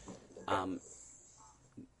match?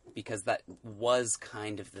 Because that was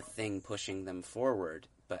kind of the thing pushing them forward.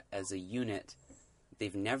 But as a unit,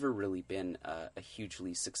 they've never really been a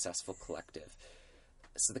hugely successful collective.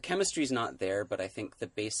 So the chemistry's not there, but I think the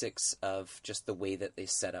basics of just the way that they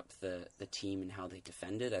set up the team and how they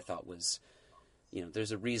defended, I thought was,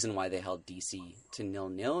 there's a reason why they held DC to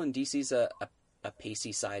 0-0, and DC's a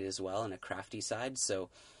pacey side as well and a crafty side. So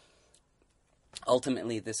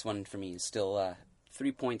ultimately, this one for me is still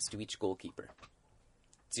 3 points to each goalkeeper.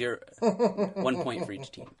 1 point for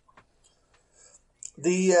each team.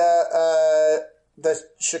 The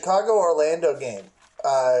Chicago Orlando game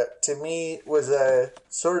to me was a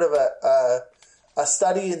sort of a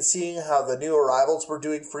study in seeing how the new arrivals were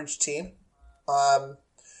doing for each team. I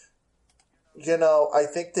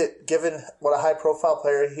think that given what a high profile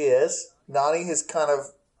player he is, Nani has kind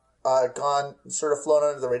of gone sort of flown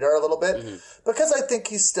under the radar a little bit because I think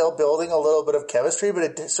he's still building a little bit of chemistry, but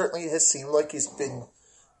it certainly has seemed like he's been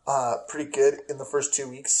pretty good in the first 2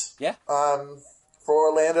 weeks. Yeah. For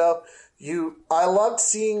Orlando, I loved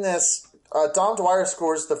seeing this. Dom Dwyer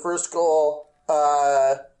scores the first goal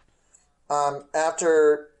after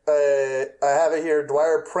I have it here.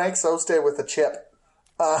 Dwyer pranks Oste with a chip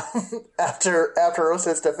after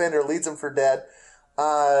Oste's defender leads him for dead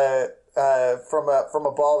from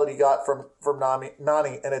a ball that he got from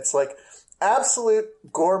Nani, and it's like absolute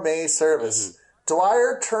gourmet service.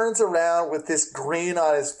 Dwyer turns around with this grin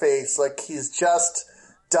on his face like he's just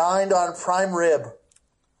dined on prime rib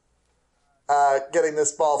getting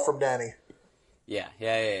this ball from Danny.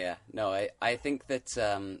 Yeah. No, I think that,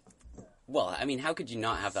 how could you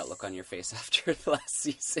not have that look on your face after the last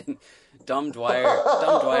season? Dom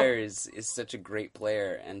Dwyer is such a great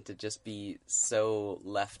player, and to just be so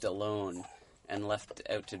left alone and left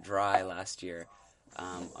out to dry last year,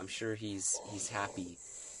 I'm sure he's happy.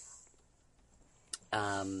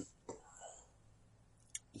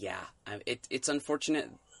 It's unfortunate.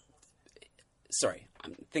 Sorry,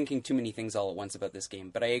 I'm thinking too many things all at once about this game,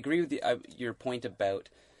 but I agree with your point about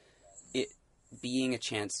it being a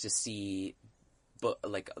chance to see,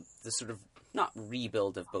 the sort of not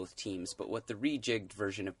rebuild of both teams, but what the rejigged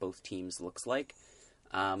version of both teams looks like.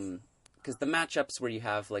 Because the matchups where you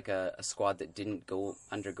have like a squad that didn't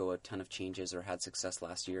undergo a ton of changes or had success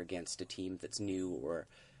last year against a team that's new or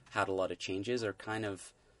had a lot of changes are kind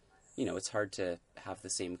of, it's hard to have the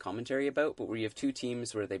same commentary about, but where you have two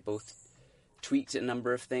teams where they both tweaked a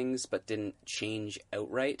number of things but didn't change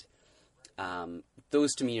outright,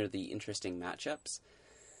 those to me are the interesting matchups.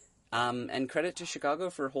 And credit to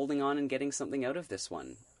Chicago for holding on and getting something out of this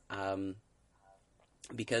one,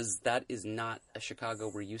 because that is not a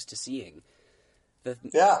Chicago we're used to seeing.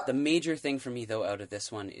 The major thing for me, though, out of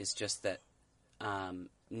this one is just that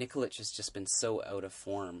Nikolic has just been so out of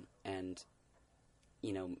form, and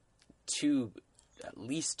at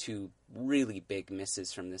least two really big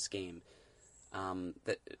misses from this game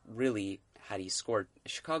that really, had he scored,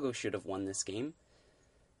 Chicago should have won this game,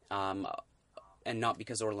 and not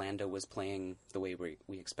because Orlando was playing the way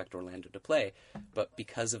we expect Orlando to play, but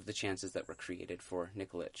because of the chances that were created for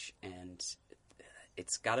Nikolic. And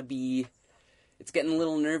it's getting a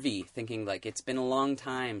little nervy, thinking like it's been a long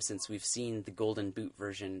time since we've seen the Golden Boot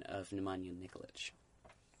version of Nemanja Nikolic.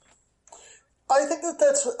 I think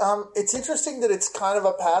that's it's interesting that it's kind of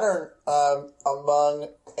a pattern among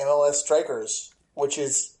MLS strikers, which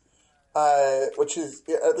is at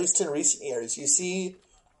least in recent years. You see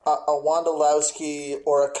a Wondolowski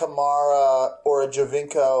or a Kamara or a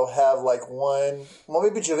Javinko have like one. Well,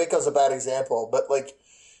 maybe Javinko's a bad example, but like,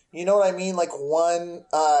 you know what I mean? Like one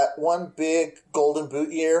big Golden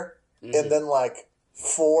Boot year, and then like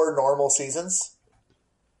 4 normal seasons.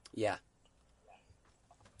 Yeah.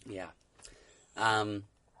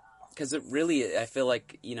 Because it really, I feel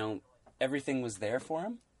like, everything was there for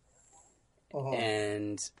him.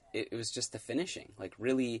 And it was just the finishing. Like,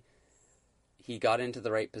 really, he got into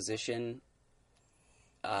the right position.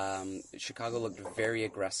 Chicago looked very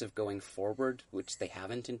aggressive going forward, which they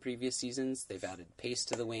haven't in previous seasons. They've added pace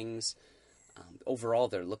to the wings. Overall,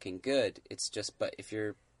 they're looking good. It's just, but if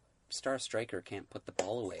your star striker can't put the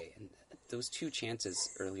ball away, and those 2 chances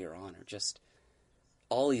earlier on are just...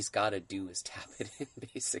 all he's got to do is tap it in,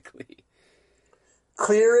 basically.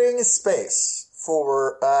 Clearing space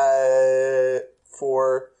for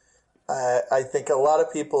I think a lot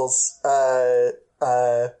of people's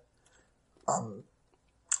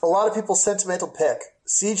sentimental pick,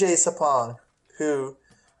 CJ Sapong, who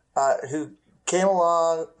came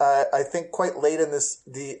along I think quite late in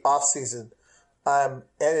the off season, and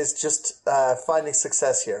is just finding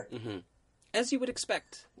success here, as you would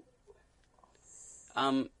expect.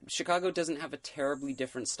 Chicago doesn't have a terribly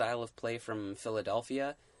different style of play from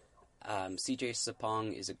Philadelphia. CJ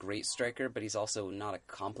Sapong is a great striker, but he's also not a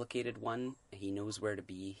complicated one. He knows where to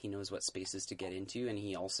be. He knows what spaces to get into, and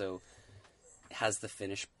he also has the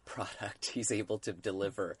finished product he's able to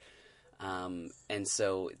deliver. And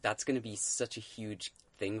so that's going to be such a huge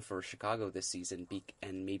thing for Chicago this season,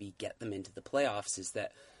 and maybe get them into the playoffs, is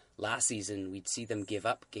that last season we'd see them give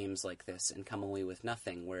up games like this and come away with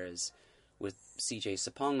nothing, whereas with CJ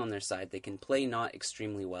Sapong on their side, they can play not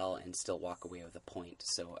extremely well and still walk away with a point.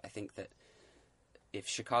 So I think that if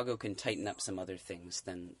Chicago can tighten up some other things,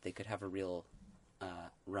 then they could have a real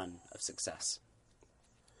run of success.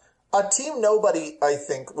 A team nobody, I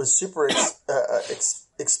think, was super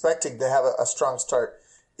expecting to have a strong start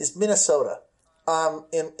is Minnesota.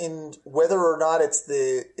 In whether or not it's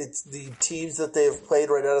the teams that they've played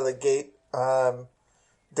right out of the gate,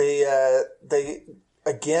 they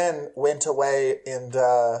again went away and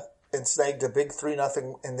snagged a big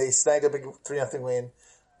 3-0, and they snagged a big 3-0 win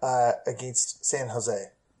against San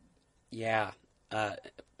Jose. Yeah,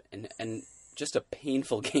 and just a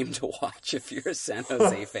painful game to watch if you're a San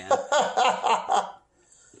Jose fan.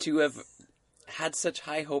 To have had such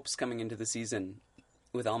high hopes coming into the season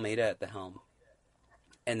with Almeida at the helm,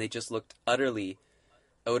 and they just looked utterly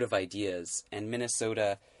out of ideas. And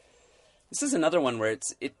Minnesota, this is another one where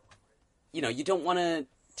you don't want to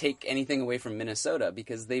take anything away from Minnesota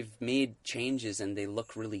because they've made changes and they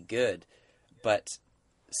look really good, but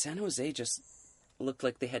San Jose just looked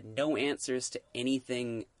like they had no answers to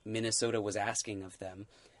anything Minnesota was asking of them,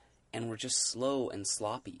 and were just slow and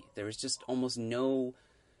sloppy. There was just almost no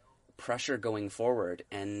pressure going forward,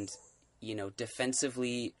 and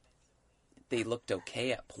defensively they looked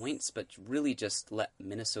okay at points, but really just let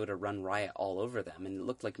Minnesota run riot all over them, and it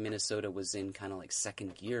looked like Minnesota was in kind of like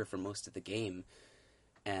second gear for most of the game,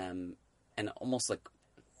 and almost like,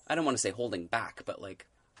 I don't want to say holding back, but like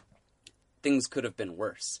things could have been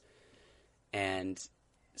worse. And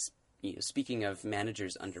speaking of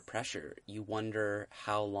managers under pressure, you wonder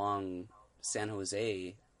how long San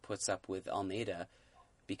Jose puts up with Almeida,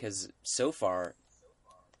 because so far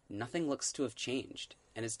nothing looks to have changed.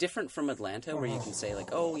 And it's different from Atlanta, where you can say like,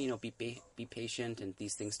 oh, be patient and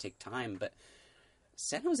these things take time. But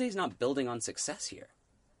San Jose's not building on success here.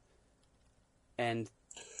 And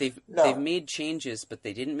they've made changes, but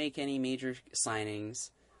they didn't make any major signings.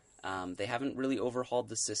 They haven't really overhauled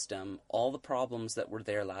the system. All the problems that were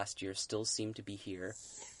there last year still seem to be here.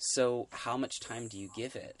 So how much time do you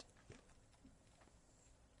give it?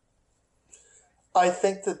 I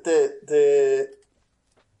think that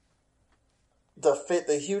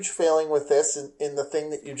the huge failing with this, and the thing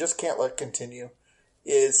that you just can't let continue,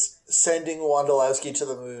 is sending Wondolowski to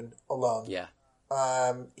the moon alone. Yeah.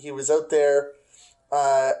 He was out there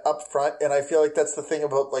up front, and I feel like that's the thing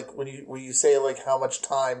about like when you say like how much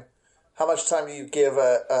time do you give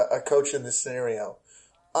a coach in this scenario?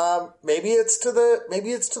 Maybe it's to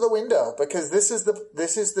the window, because this is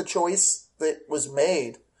the choice that was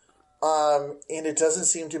made, and it doesn't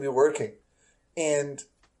seem to be working. And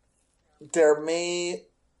if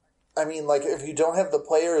you don't have the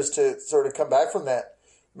players to sort of come back from that,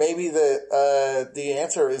 maybe the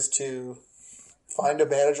answer is to find a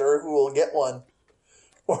manager who will get one,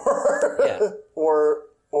 or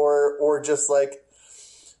just like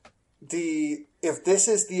if this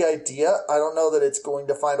is the idea, I don't know that it's going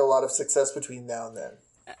to find a lot of success between now and then.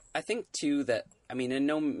 I think too that, and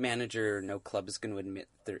no manager, no club is going to admit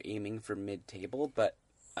they're aiming for mid-table, but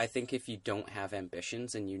I think if you don't have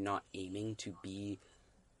ambitions and you're not aiming to be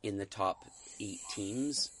in the top 8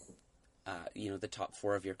 teams, the top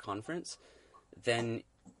 4 of your conference, then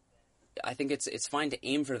I think it's fine to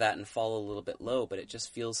aim for that and fall a little bit low, but it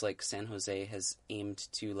just feels like San Jose has aimed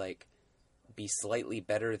to like be slightly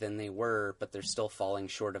better than they were, but they're still falling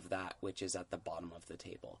short of that, which is at the bottom of the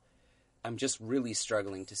table. I'm just really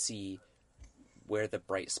struggling to see where the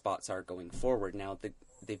bright spots are going forward. Now,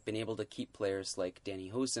 they've been able to keep players like Danny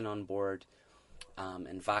Hosen on board,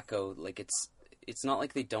 and Vako. Like it's not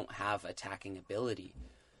like they don't have attacking ability,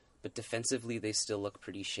 but defensively they still look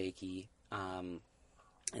pretty shaky. And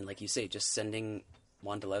like you say, just sending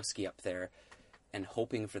Wondolowski up there and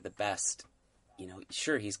hoping for the best.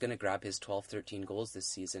 Sure, he's going to grab his 12, 13 goals this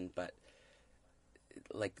season, but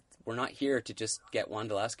like we're not here to just get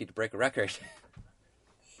Wondolowski to break a record.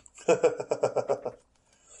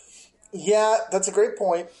 Yeah, that's a great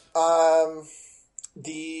point.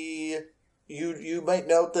 You might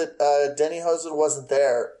note that Denny Hosen wasn't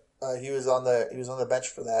there. He was on the bench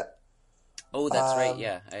for that. Oh, that's right.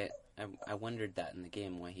 Yeah, I wondered that in the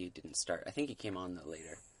game why he didn't start. I think he came on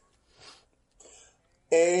later.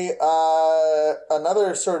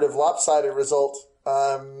 Another sort of lopsided result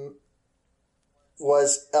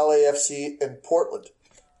was LAFC in Portland.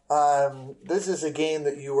 This is a game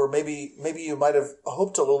that you were maybe you might have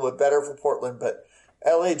hoped a little bit better for Portland, but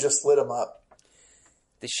LA just lit them up.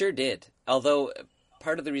 They sure did. Although,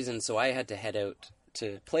 part of the reason, so I had to head out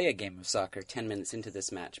to play a game of soccer 10 minutes into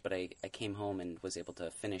this match, but I came home and was able to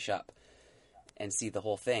finish up and see the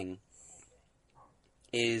whole thing,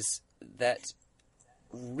 is that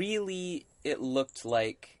really it looked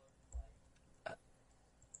like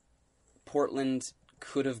Portland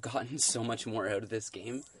could have gotten so much more out of this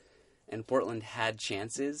game, and Portland had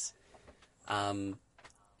chances.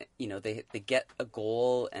 They get a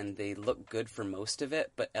goal and they look good for most of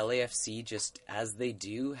it, but LAFC just, as they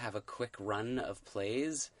do, have a quick run of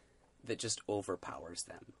plays that just overpowers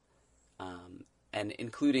them, and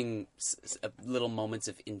including little moments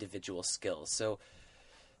of individual skill. So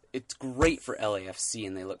it's great for LAFC,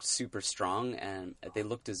 and they looked super strong, and they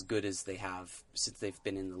looked as good as they have since they've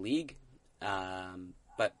been in the league.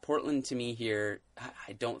 But Portland, to me here,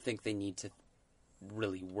 I don't think they need to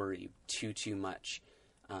really worry too much.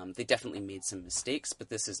 They definitely made some mistakes, but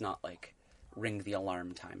this is not like ring the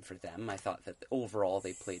alarm time for them. I thought that overall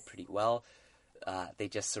they played pretty well. They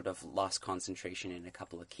just sort of lost concentration in a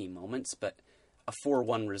couple of key moments, but a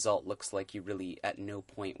 4-1 result looks like you really at no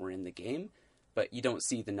point were in the game, but you don't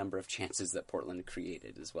see the number of chances that Portland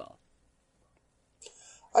created as well.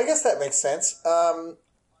 I guess that makes sense.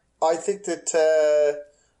 I think that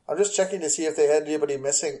I'm just checking to see if they had anybody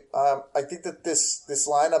missing. I think that this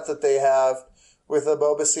lineup that they have with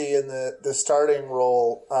Abobasi in the starting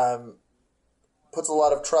role puts a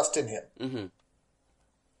lot of trust in him. Mm-hmm.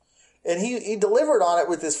 And he delivered on it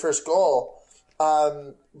with his first goal.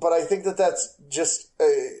 But I think that that's just,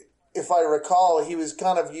 if I recall, he was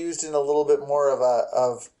kind of used in a little bit more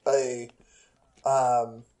of a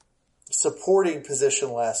supporting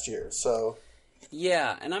position last year. So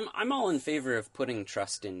yeah, and I'm all in favor of putting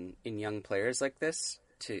trust in young players like this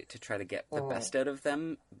to try to get the best out of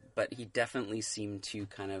them. But he definitely seemed to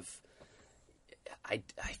kind of, I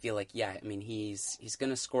feel like, yeah, I mean, he's going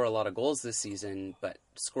to score a lot of goals this season, but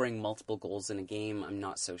scoring multiple goals in a game, I'm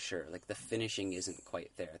not so sure. Like, the finishing isn't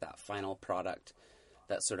quite there. That final product,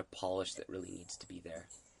 that sort of polish that really needs to be there.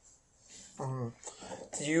 Mm-hmm.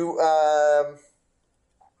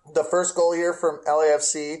 The first goal here from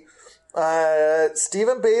LAFC,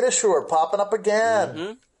 Steven Beitashour popping up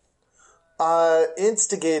again,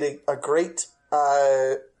 instigating a great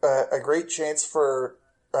chance for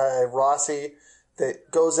Rossi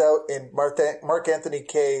that goes out and Mark Anthony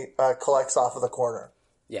Kaye collects off of the corner.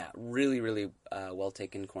 Yeah, really, really well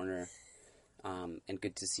taken corner, and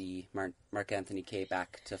good to see Mark Anthony Kaye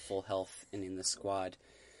back to full health and in the squad.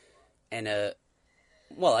 And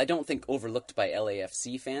I don't think overlooked by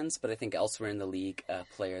LAFC fans, but I think elsewhere in the league, a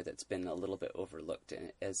player that's been a little bit overlooked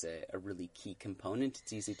as a really key component.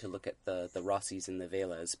 It's easy to look at the Rossis and the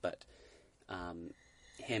Velas, but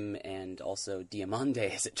him and also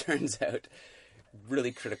Diamande, as it turns out,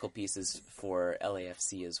 really critical pieces for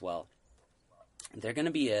LAFC as well. They're going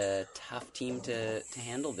to be a tough team to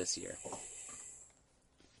handle this year.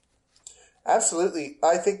 Absolutely.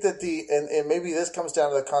 I think that and maybe this comes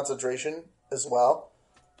down to the concentration as well.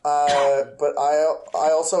 But I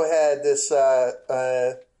also had this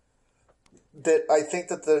that I think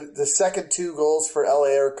that the second two goals for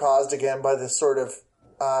LA are caused again by this sort of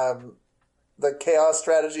the chaos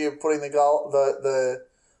strategy of putting the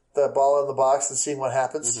ball in the box and seeing what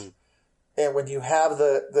happens. Mm-hmm. And when you have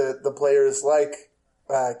the players like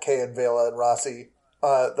Kaye and Vela and Rossi,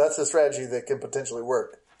 that's a strategy that can potentially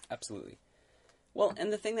work. Absolutely. Well,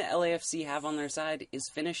 and the thing that LAFC have on their side is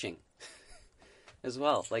finishing as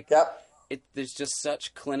well. Like, yep. There's just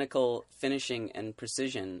such clinical finishing and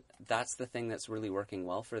precision. That's the thing that's really working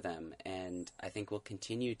well for them, and I think will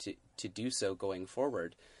continue to do so going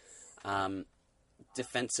forward.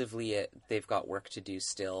 Defensively, they've got work to do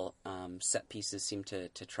still. Set pieces seem to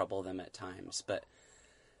trouble them at times, but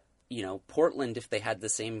Portland, if they had the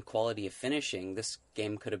same quality of finishing, this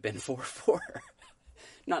game could have been 4-4.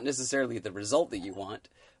 Not necessarily the result that you want,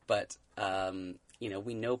 but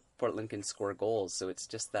we know Portland can score goals, so it's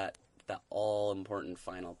just that all-important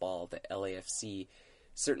final ball that LAFC,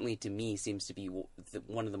 certainly to me, seems to be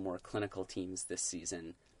one of the more clinical teams this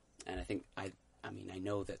season, and I think I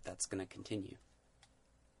know that that's going to continue.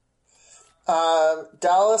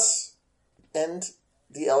 Dallas and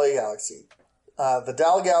the LA Galaxy. The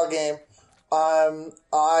Dalgal game.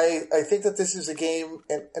 I think that this is a game,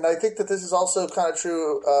 and I think that this is also kind of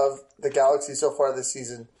true of the Galaxy so far this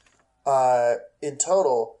season, in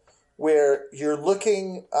total, where you're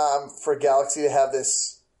looking for Galaxy to have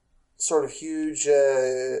this sort of huge.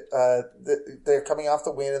 They're coming off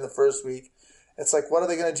the win in the first week. It's like, what are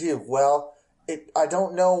they going to do? Well, I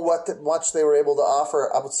don't know what much they were able to offer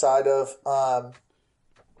outside of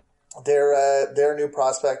their new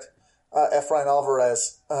prospect, Efrain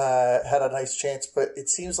Alvarez had a nice chance, but it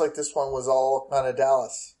seems like this one was all kind of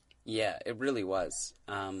Dallas. Yeah, it really was.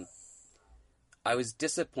 I was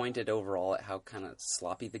disappointed overall at how kind of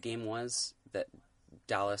sloppy the game was, that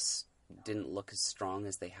Dallas didn't look as strong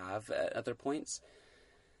as they have at other points.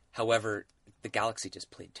 However, the Galaxy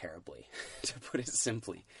just played terribly, to put it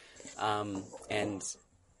simply. And,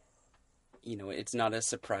 you know, it's not a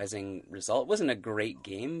surprising result. It wasn't a great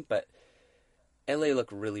game, but LA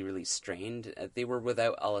looked really, really strained. They were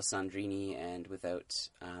without Alessandrini and without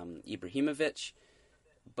Ibrahimovic,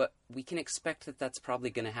 but we can expect that that's probably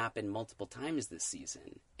going to happen multiple times this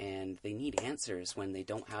season, and they need answers when they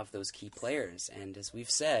don't have those key players. And as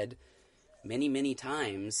we've said many, many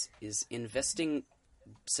times, is investing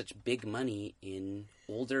such big money in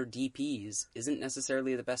older DPs isn't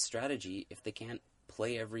necessarily the best strategy if they can't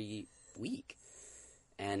play every week.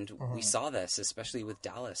 And we saw this, especially with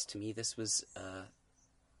Dallas. To me, this was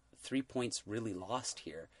 3 points really lost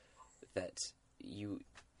here, that you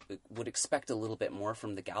would expect a little bit more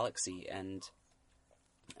from the Galaxy. And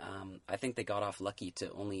I think they got off lucky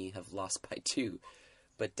to only have lost by 2.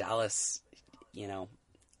 But Dallas, you know,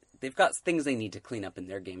 they've got things they need to clean up in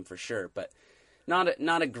their game for sure, but not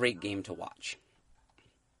a great game to watch.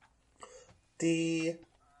 This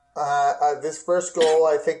first goal,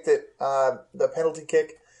 I think that the penalty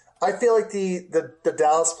kick, I feel like the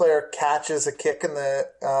Dallas player catches a kick in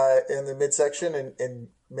the midsection and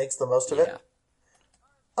makes the most of it.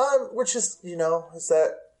 Which is, you know, is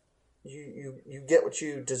that you get what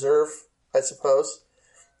you deserve, I suppose,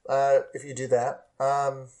 if you do that.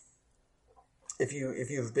 If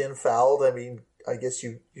you've been fouled, I mean, I guess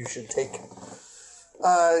you should take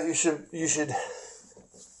you should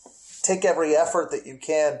take every effort that you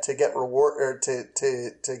can to get reward or to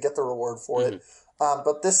get the reward for it.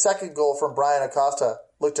 But this second goal from Brian Acosta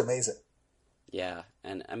looked amazing. Yeah,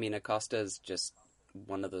 and I mean, Acosta is just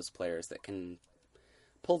one of those players that can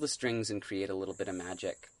pull the strings and create a little bit of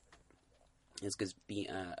magic. Is going to be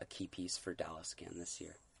a key piece for Dallas again this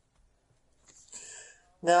year.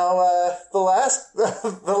 Now, the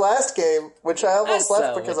last game, which I almost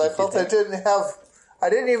left because I felt I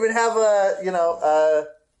didn't even have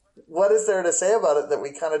what is there to say about it that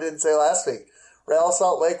we kind of didn't say last week? Real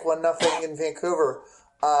Salt Lake 1-0 in Vancouver.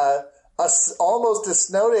 Almost a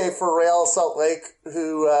snow day for Real Salt Lake,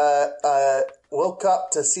 who woke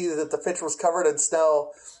up to see that the pitch was covered in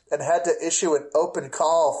snow and had to issue an open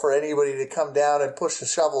call for anybody to come down and push a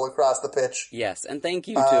shovel across the pitch. Yes, and thank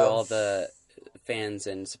you to all the fans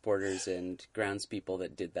and supporters and groundspeople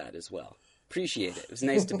that did that as well. Appreciate it. It was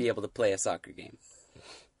nice to be able to play a soccer game.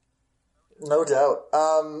 No doubt.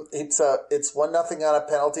 It's 1-0 on a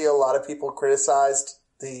penalty. A lot of people criticized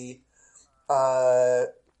the. I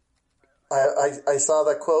saw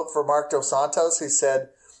that quote from Mark Dos Santos, who said,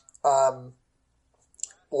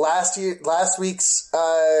 last week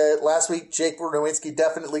Jake Nowinski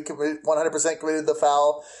definitely 100% committed the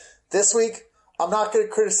foul. This week, I'm not going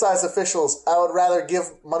to criticize officials. I would rather give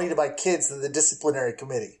money to my kids than the disciplinary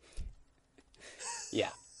committee. Yeah.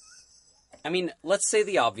 I mean, let's say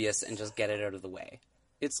the obvious and just get it out of the way.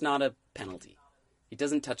 It's not a penalty. He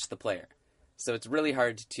doesn't touch the player. So it's really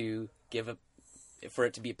hard to for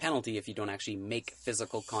it to be a penalty if you don't actually make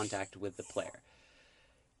physical contact with the player.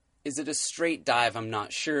 Is it a straight dive? I'm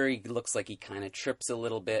not sure. He looks like he kind of trips a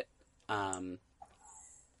little bit.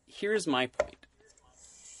 Here's my point.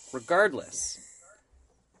 Regardless,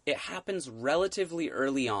 it happens relatively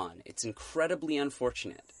early on. It's incredibly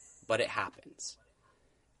unfortunate, but it happens.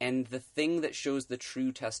 And the thing that shows the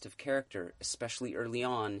true test of character, especially early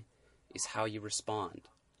on, is how you respond.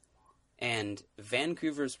 And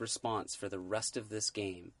Vancouver's response for the rest of this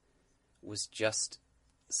game was just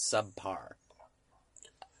subpar.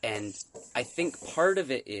 And I think part of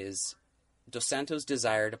it is Dos Santos'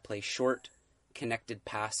 desire to play short, connected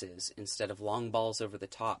passes instead of long balls over the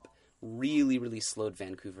top really, really slowed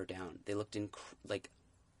Vancouver down. They looked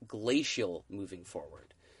glacial moving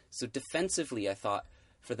forward. So defensively, I thought,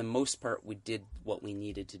 for the most part, we did what we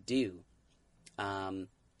needed to do.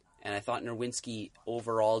 And I thought Nowinski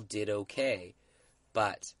overall did okay.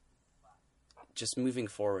 But just moving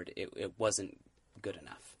forward, it wasn't good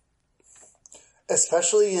enough.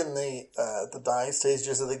 Especially in the dying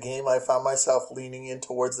stages of the game, I found myself leaning in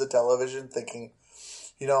towards the television thinking,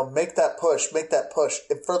 make that push.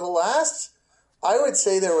 And for the last, I would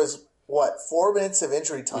say there was, 4 minutes of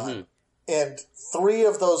injury time. Mm-hmm. And 3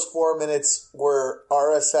 of those 4 minutes were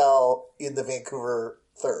RSL in the Vancouver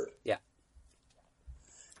third. Yeah.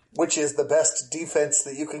 Which is the best defense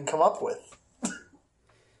that you can come up with.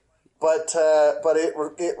 But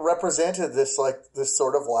it represented this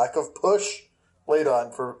sort of lack of push late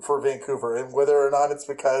on for Vancouver, and whether or not it's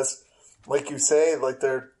because, like you say, like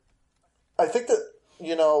I think that,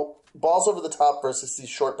 balls over the top versus these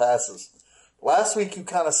short passes. Last week you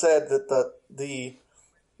kind of said that the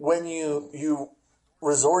when you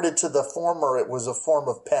resorted to the former, it was a form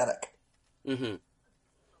of panic. Mm-hmm.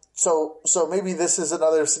 So maybe this is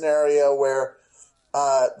another scenario where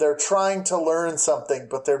they're trying to learn something,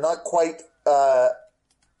 but they're not quite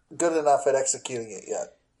good enough at executing it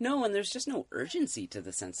yet. No, and there's just no urgency to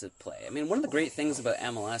the sense of play. I mean, one of the great things about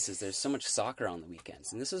MLS is there's so much soccer on the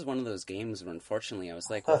weekends. And this is one of those games where, unfortunately, I was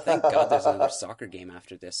like, well, thank God there's another soccer game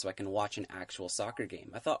after this so I can watch an actual soccer game.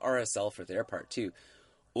 I thought RSL, for their part, too,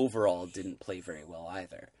 overall didn't play very well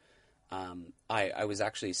either. I was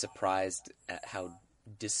actually surprised at how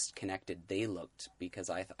disconnected they looked because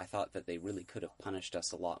I thought that they really could have punished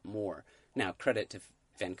us a lot more. Now, credit to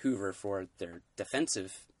Vancouver for their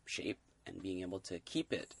defensive shape and being able to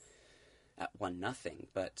keep it at 1-0.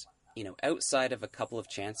 But, outside of a couple of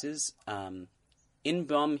chances,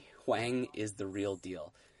 Inbom Hwang is the real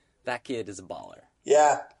deal. That kid is a baller.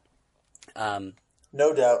 Yeah.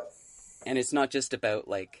 No doubt. And it's not just about,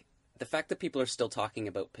 the fact that people are still talking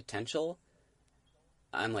about potential.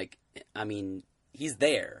 He's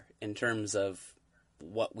there in terms of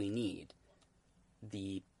what we need.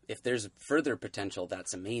 If there's further potential,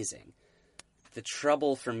 that's amazing. The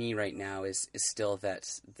trouble for me right now is still that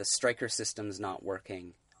the striker system's not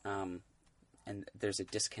working, and there's a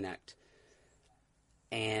disconnect.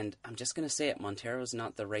 And I'm just going to say it, Montero's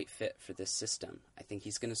not the right fit for this system. I think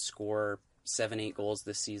he's going to score 7-8 goals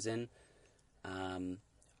this season.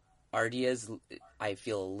 Ardiaz, I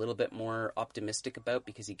feel a little bit more optimistic about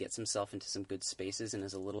because he gets himself into some good spaces and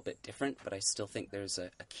is a little bit different, but I still think there's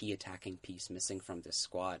a key attacking piece missing from this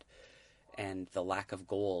squad. And the lack of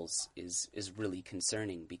goals is really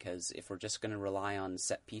concerning because if we're just going to rely on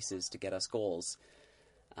set pieces to get us goals,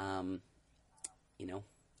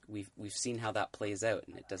 we've seen how that plays out,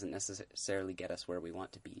 and it doesn't necessarily get us where we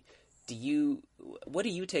want to be. What do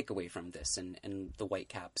you take away from this and the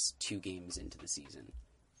Whitecaps 2 games into the season?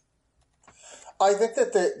 I think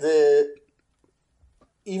that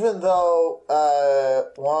even though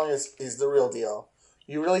Wong is the real deal,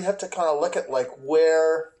 you really have to kind of look at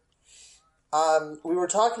where. We were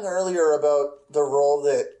talking earlier about the role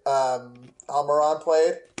that Almiron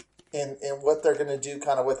played and what they're going to do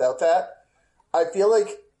kind of without that. I feel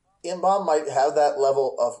like Inbom might have that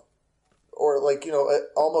level of, or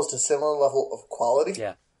almost a similar level of quality.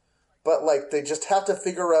 Yeah. But they just have to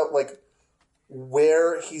figure out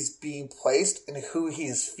where he's being placed and who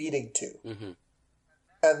he's feeding to. Mm-hmm.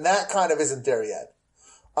 And that kind of isn't there yet.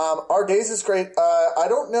 Our days is great. I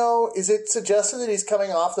don't know. Is it suggested that he's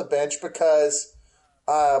coming off the bench because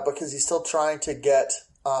he's still trying to get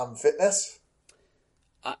fitness?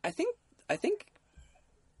 I think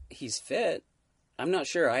he's fit. I'm not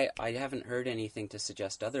sure. I haven't heard anything to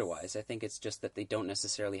suggest otherwise. I think it's just that they don't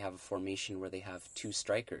necessarily have a formation where they have 2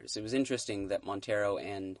 strikers. It was interesting that Montero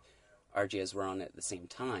and Ardiaz were on at the same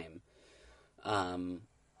time,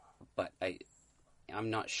 but I'm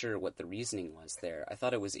not sure what the reasoning was there. I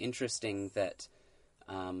thought it was interesting that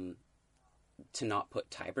to not put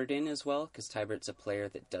Tybert in as well, because Tybert's a player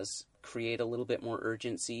that does create a little bit more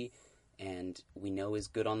urgency, and we know he's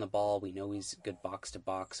good on the ball. We know he's good box to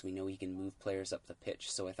box. We know he can move players up the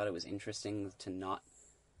pitch. So I thought it was interesting to not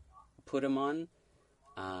put him on,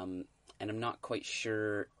 and I'm not quite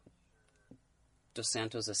sure Dos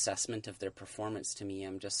Santos' assessment of their performance. To me,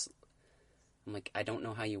 I'm like, I don't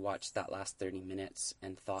know how you watched that last 30 minutes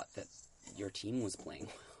and thought that your team was playing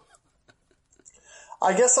well.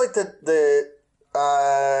 I guess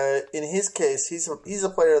in his case, he's a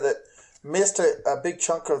player that missed a big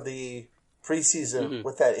chunk of the preseason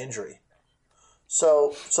with that injury.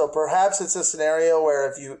 So perhaps it's a scenario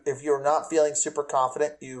where if you're not feeling super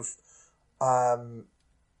confident,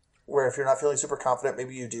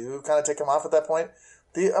 maybe you do kind of take him off at that point.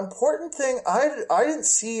 The important thing I didn't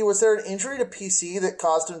see, was there an injury to PC that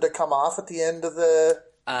caused him to come off at the end of the...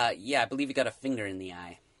 Yeah, I believe he got a finger in the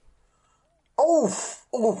eye. Oof.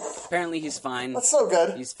 Apparently he's fine. That's so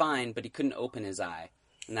good. He's fine, but he couldn't open his eye,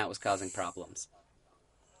 and that was causing problems.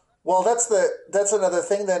 Well, that's another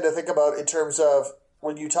thing then to think about in terms of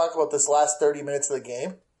when you talk about this last 30 minutes of the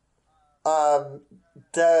game.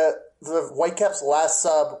 The Whitecaps' last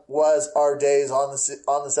sub was our days on the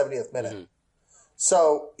 70th minute. Mm-hmm.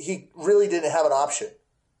 So he really didn't have an option.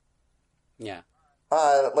 Yeah.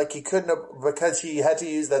 He couldn't have, because he had to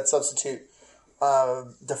use that substitute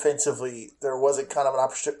defensively. There wasn't kind of an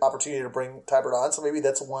opportunity to bring Tybert on. So maybe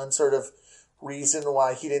that's one sort of reason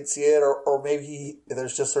why he didn't see it, or maybe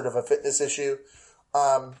there's just sort of a fitness issue.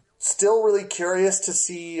 still really curious to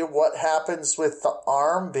see what happens with the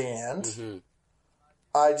armband. Mm-hmm.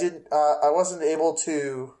 I wasn't able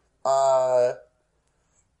to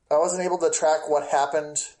track what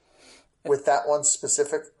happened with that one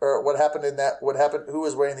specific, or what happened, who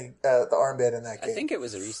was wearing the armband in that game. I think it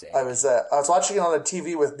was Arise. I was watching it on a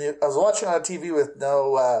TV with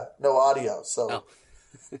no audio, so. Oh.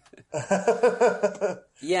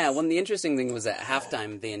 Yeah, well, the interesting thing was at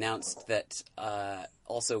halftime they announced that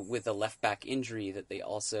also with a left back injury that they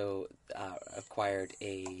also acquired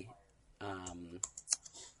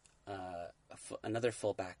another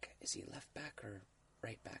fullback. Is he left back or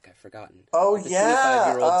right back? I've forgotten. Oh, the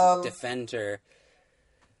yeah. 25-year-old defender,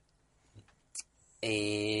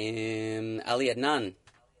 Ali Adnan.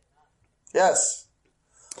 Yes.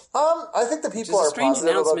 I think the people are positive about this. It's a strange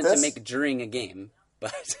announcement to make during a game,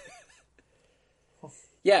 but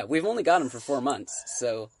yeah, we've only got him for 4 months,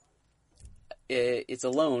 so it's a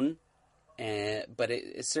loan, but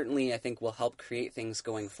it certainly, I think, will help create things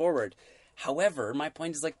going forward. However, my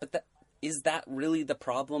point is is that really the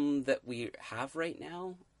problem that we have right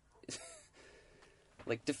now?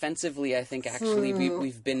 Like, defensively, I think actually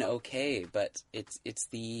we've been okay, but it's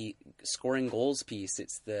the scoring goals piece,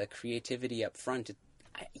 it's the creativity up front.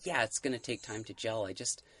 It's going to take time to gel.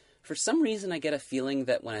 For some reason, I get a feeling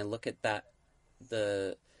that when I look at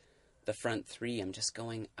the front three, I'm just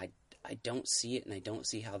going, I don't see it, and I don't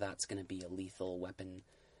see how that's going to be a lethal weapon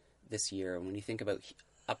this year. When you think about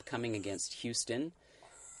upcoming against Houston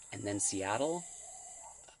and then Seattle,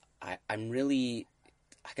 I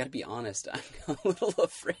got to be honest, I'm a little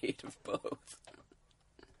afraid of both.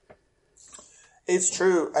 It's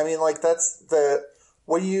true. I mean, that's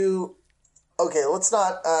okay, let's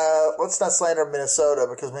not slander Minnesota,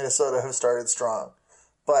 because Minnesota have started strong.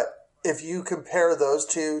 But if you compare those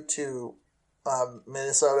two to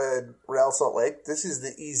Minnesota and Real Salt Lake, this is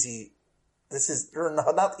not easy, but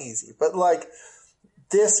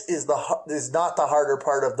this is not the harder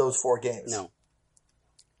part of those 4 games. No.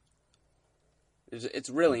 It's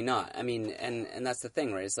really not. I mean, and that's the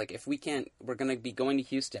thing, right? It's if we're going to be going to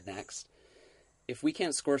Houston next. If we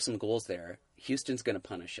can't score some goals there, Houston's going to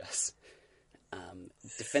punish us.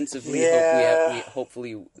 Defensively,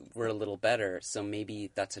 hopefully we're a little better, so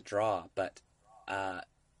maybe that's a draw. But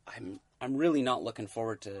I'm really not looking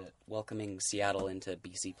forward to welcoming Seattle into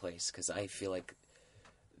BC Place, because I feel like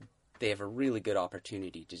they have a really good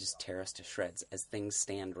opportunity to just tear us to shreds as things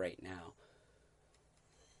stand right now.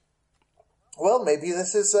 Well, maybe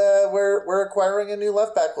this is where acquiring a new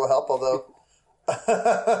left back will help. Although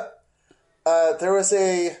there was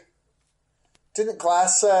didn't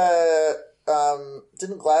Glass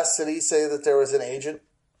City say that there was an agent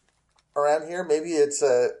around here? Maybe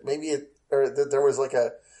that there was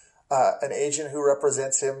an agent who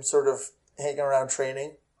represents him, sort of hanging around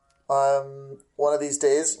training. One of these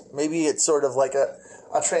days, maybe it's sort of like a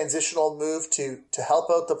transitional move to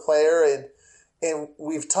help out the player. And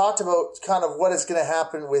we've talked about kind of what is going to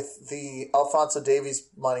happen with the Alphonso Davies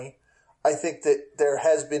money. I think that there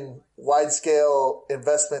has been wide-scale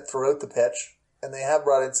investment throughout the pitch, and they have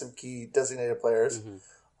brought in some key designated players.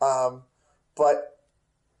 Mm-hmm. But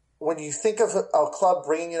when you think of a club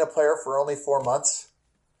bringing in a player for only 4 months,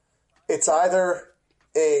 it's either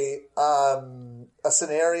a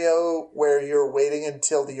scenario where you're waiting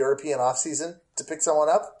until the European offseason to pick someone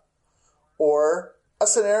up, or a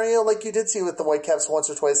scenario like you did see with the Whitecaps once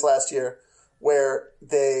or twice last year, where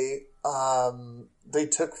they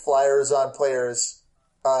took flyers on players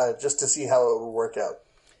just to see how it would work out.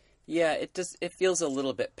 Yeah, it feels a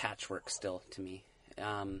little bit patchwork still to me.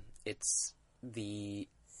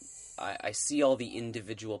 I see all the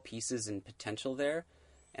individual pieces and potential there,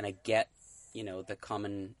 and I get, the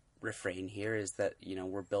common refrain here is that,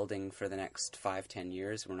 we're building for the next 5-10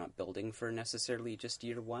 years. We're not building for necessarily just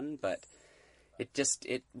year one, but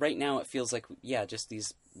it right now it feels like, just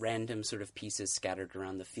these random sort of pieces scattered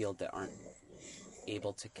around the field that aren't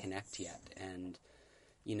able to connect yet. And,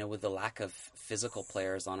 with the lack of physical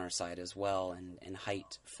players on our side as well, and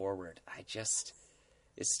height forward,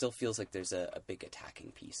 it still feels like there's a big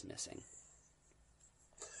attacking piece missing.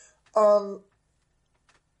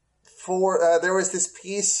 There was this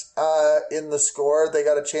piece in the Score. They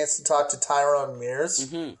got a chance to talk to Tyrone Mears.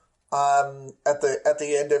 Mm-hmm. At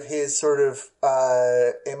the end of his sort of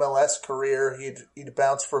MLS career, he'd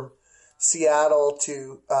bounced from Seattle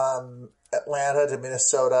to Atlanta to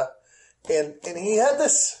Minnesota, and he had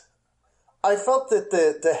this. I felt that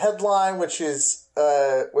the headline, which was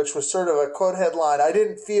sort of a quote headline, I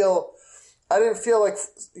didn't feel like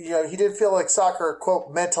he didn't feel like soccer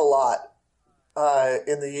quote meant a lot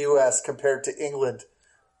in the U.S. compared to England,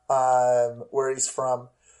 where he's from.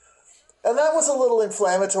 And that was a little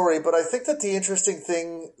inflammatory, but I think that the interesting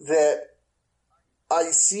thing that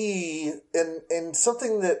I see in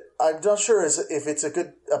something that I'm not sure is if it's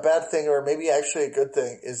a bad thing or maybe actually a good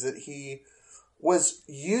thing is that he was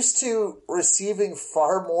used to receiving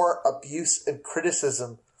far more abuse and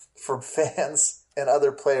criticism from fans and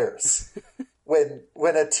other players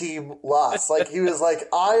when a team lost. Like he was like,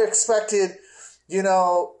 I expected, you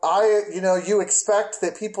expect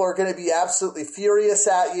that people are going to be absolutely furious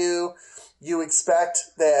at you. You expect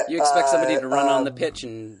that you expect somebody to run on the pitch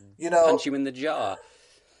and punch you in the jaw.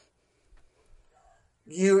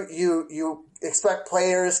 You expect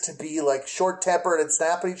players to be like short-tempered and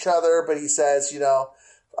snap at each other, but he says,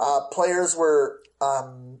 players were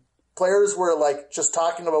like just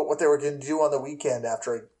talking about what they were going to do on the weekend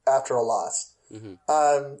after a loss. Mm-hmm.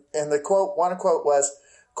 And the one quote was,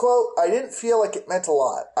 quote, I didn't feel like it meant a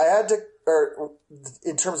lot. I had to, or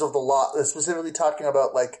in terms of the loss, specifically talking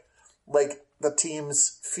about like the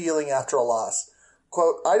team's feeling after a loss.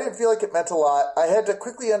 Quote, I didn't feel like it meant a lot. I had to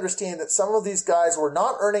quickly understand that some of these guys were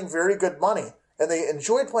not earning very good money, and they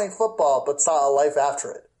enjoyed playing football but saw a life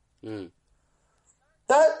after it. Mm.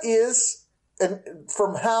 That is, and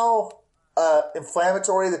from how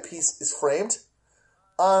inflammatory the piece is framed,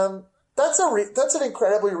 that's an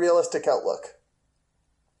incredibly realistic outlook.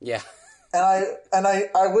 Yeah. And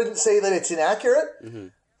I wouldn't say that it's inaccurate, mm-hmm.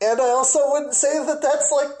 and I also wouldn't say that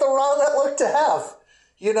that's like the wrong outlook to have,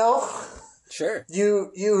 Sure.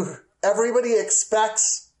 Everybody has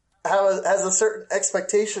a certain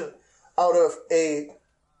expectation out of a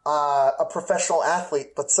professional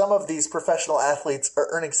athlete, but some of these professional athletes are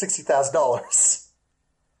earning $60,000.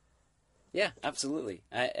 Yeah, absolutely.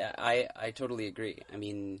 I totally agree. I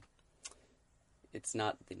mean, it's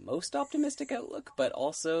not the most optimistic outlook, but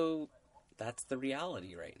also that's the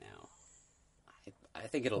reality right now. I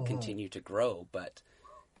think it'll continue to grow, but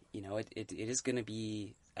it is going to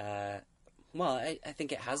be. Well, I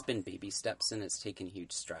think it has been baby steps and it's taken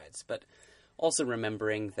huge strides, but also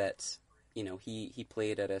remembering that, he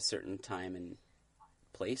played at a certain time and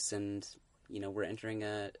place and, we're entering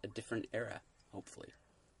a different era, hopefully.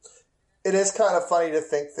 It is kind of funny to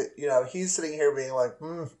think that, he's sitting here being like,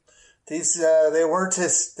 these,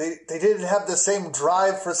 they didn't have the same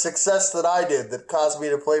drive for success that I did that caused me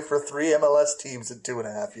to play for 3 MLS teams in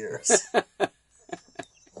 2.5 years.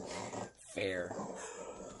 Fair.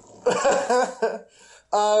 The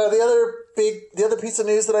other piece of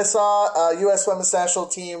news that I saw, U.S. Women's National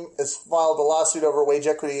Team has filed a lawsuit over wage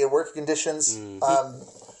equity and working conditions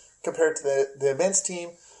compared to the men's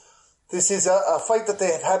team. This is a fight that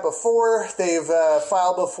they have had before. They've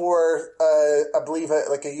filed before, I believe,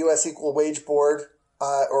 like a U.S. Equal Wage Board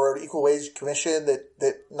or an Equal Wage Commission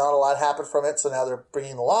that not a lot happened from it, so now they're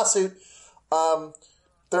bringing the lawsuit.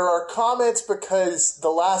 There are comments because the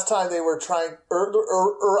last time they were trying,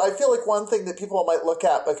 or I feel like one thing that people might look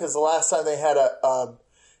at, because the last time they had a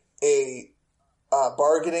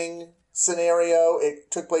bargaining scenario, it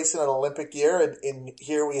took place in an Olympic year, and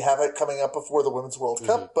here we have it coming up before the Women's World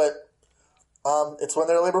Cup, but it's when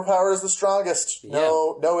their labor power is the strongest.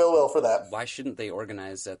 No ill will for that. Why shouldn't they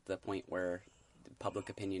organize at the point where public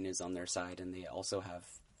opinion is on their side and they also have,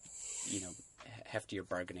 heftier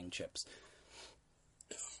bargaining chips?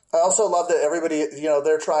 I also love that everybody,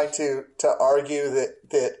 they're trying to argue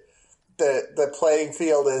that the playing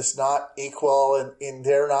field is not equal and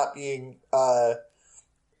they're not being,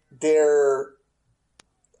 their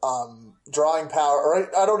drawing power,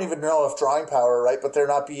 or I don't even know if drawing power, right? But they're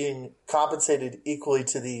not being compensated equally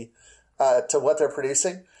to to what they're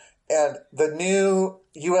producing. And the new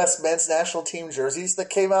U.S. men's national team jerseys that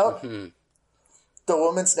came out, mm-hmm. The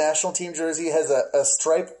women's national team jersey has a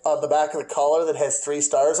stripe on the back of the collar that has 3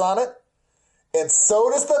 stars on it. And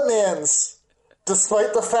so does the men's,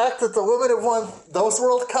 despite the fact that the women have won those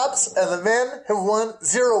World Cups and the men have won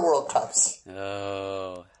 0 World Cups.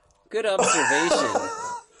 Oh, good observation.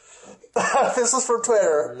 This was from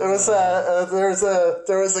Twitter. It was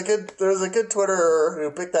there was a good Twitterer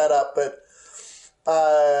who picked that up, but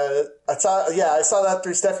I saw that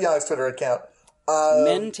through Steph Young's Twitter account.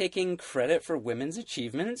 Men taking credit for women's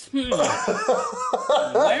achievements? Why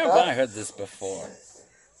have I heard this before?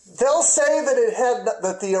 They'll say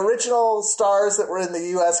that the original stars that were in the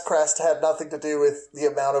U.S. crest had nothing to do with the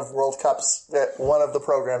amount of World Cups that one of the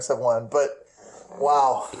programs have won. But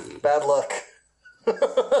wow, bad luck.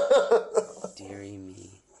 Dearie me.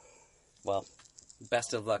 Well,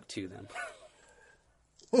 best of luck to them.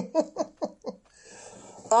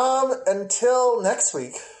 Until next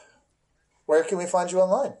week. Where can we find you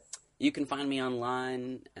online? You can find me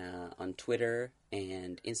online on Twitter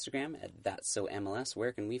and Instagram at ThatSoMLS.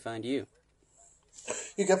 Where can we find you?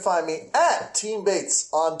 You can find me at Team Bates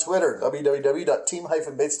on Twitter,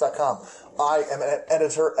 www.team-bates.com. I am an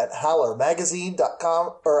editor at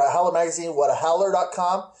howlermagazine.com, or at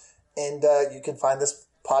howlermagazine.whatahowler.com, and you can find this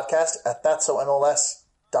podcast at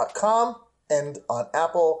thatsomls.com, and on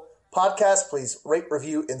Apple Podcasts. Please rate,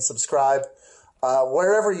 review, and subscribe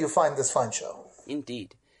wherever you find this fine show.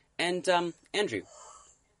 Indeed. And, Andrew,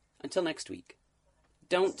 until next week,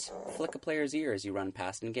 don't flick a player's ear as you run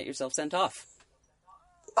past and get yourself sent off.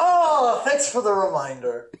 Oh, thanks for the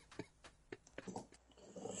reminder.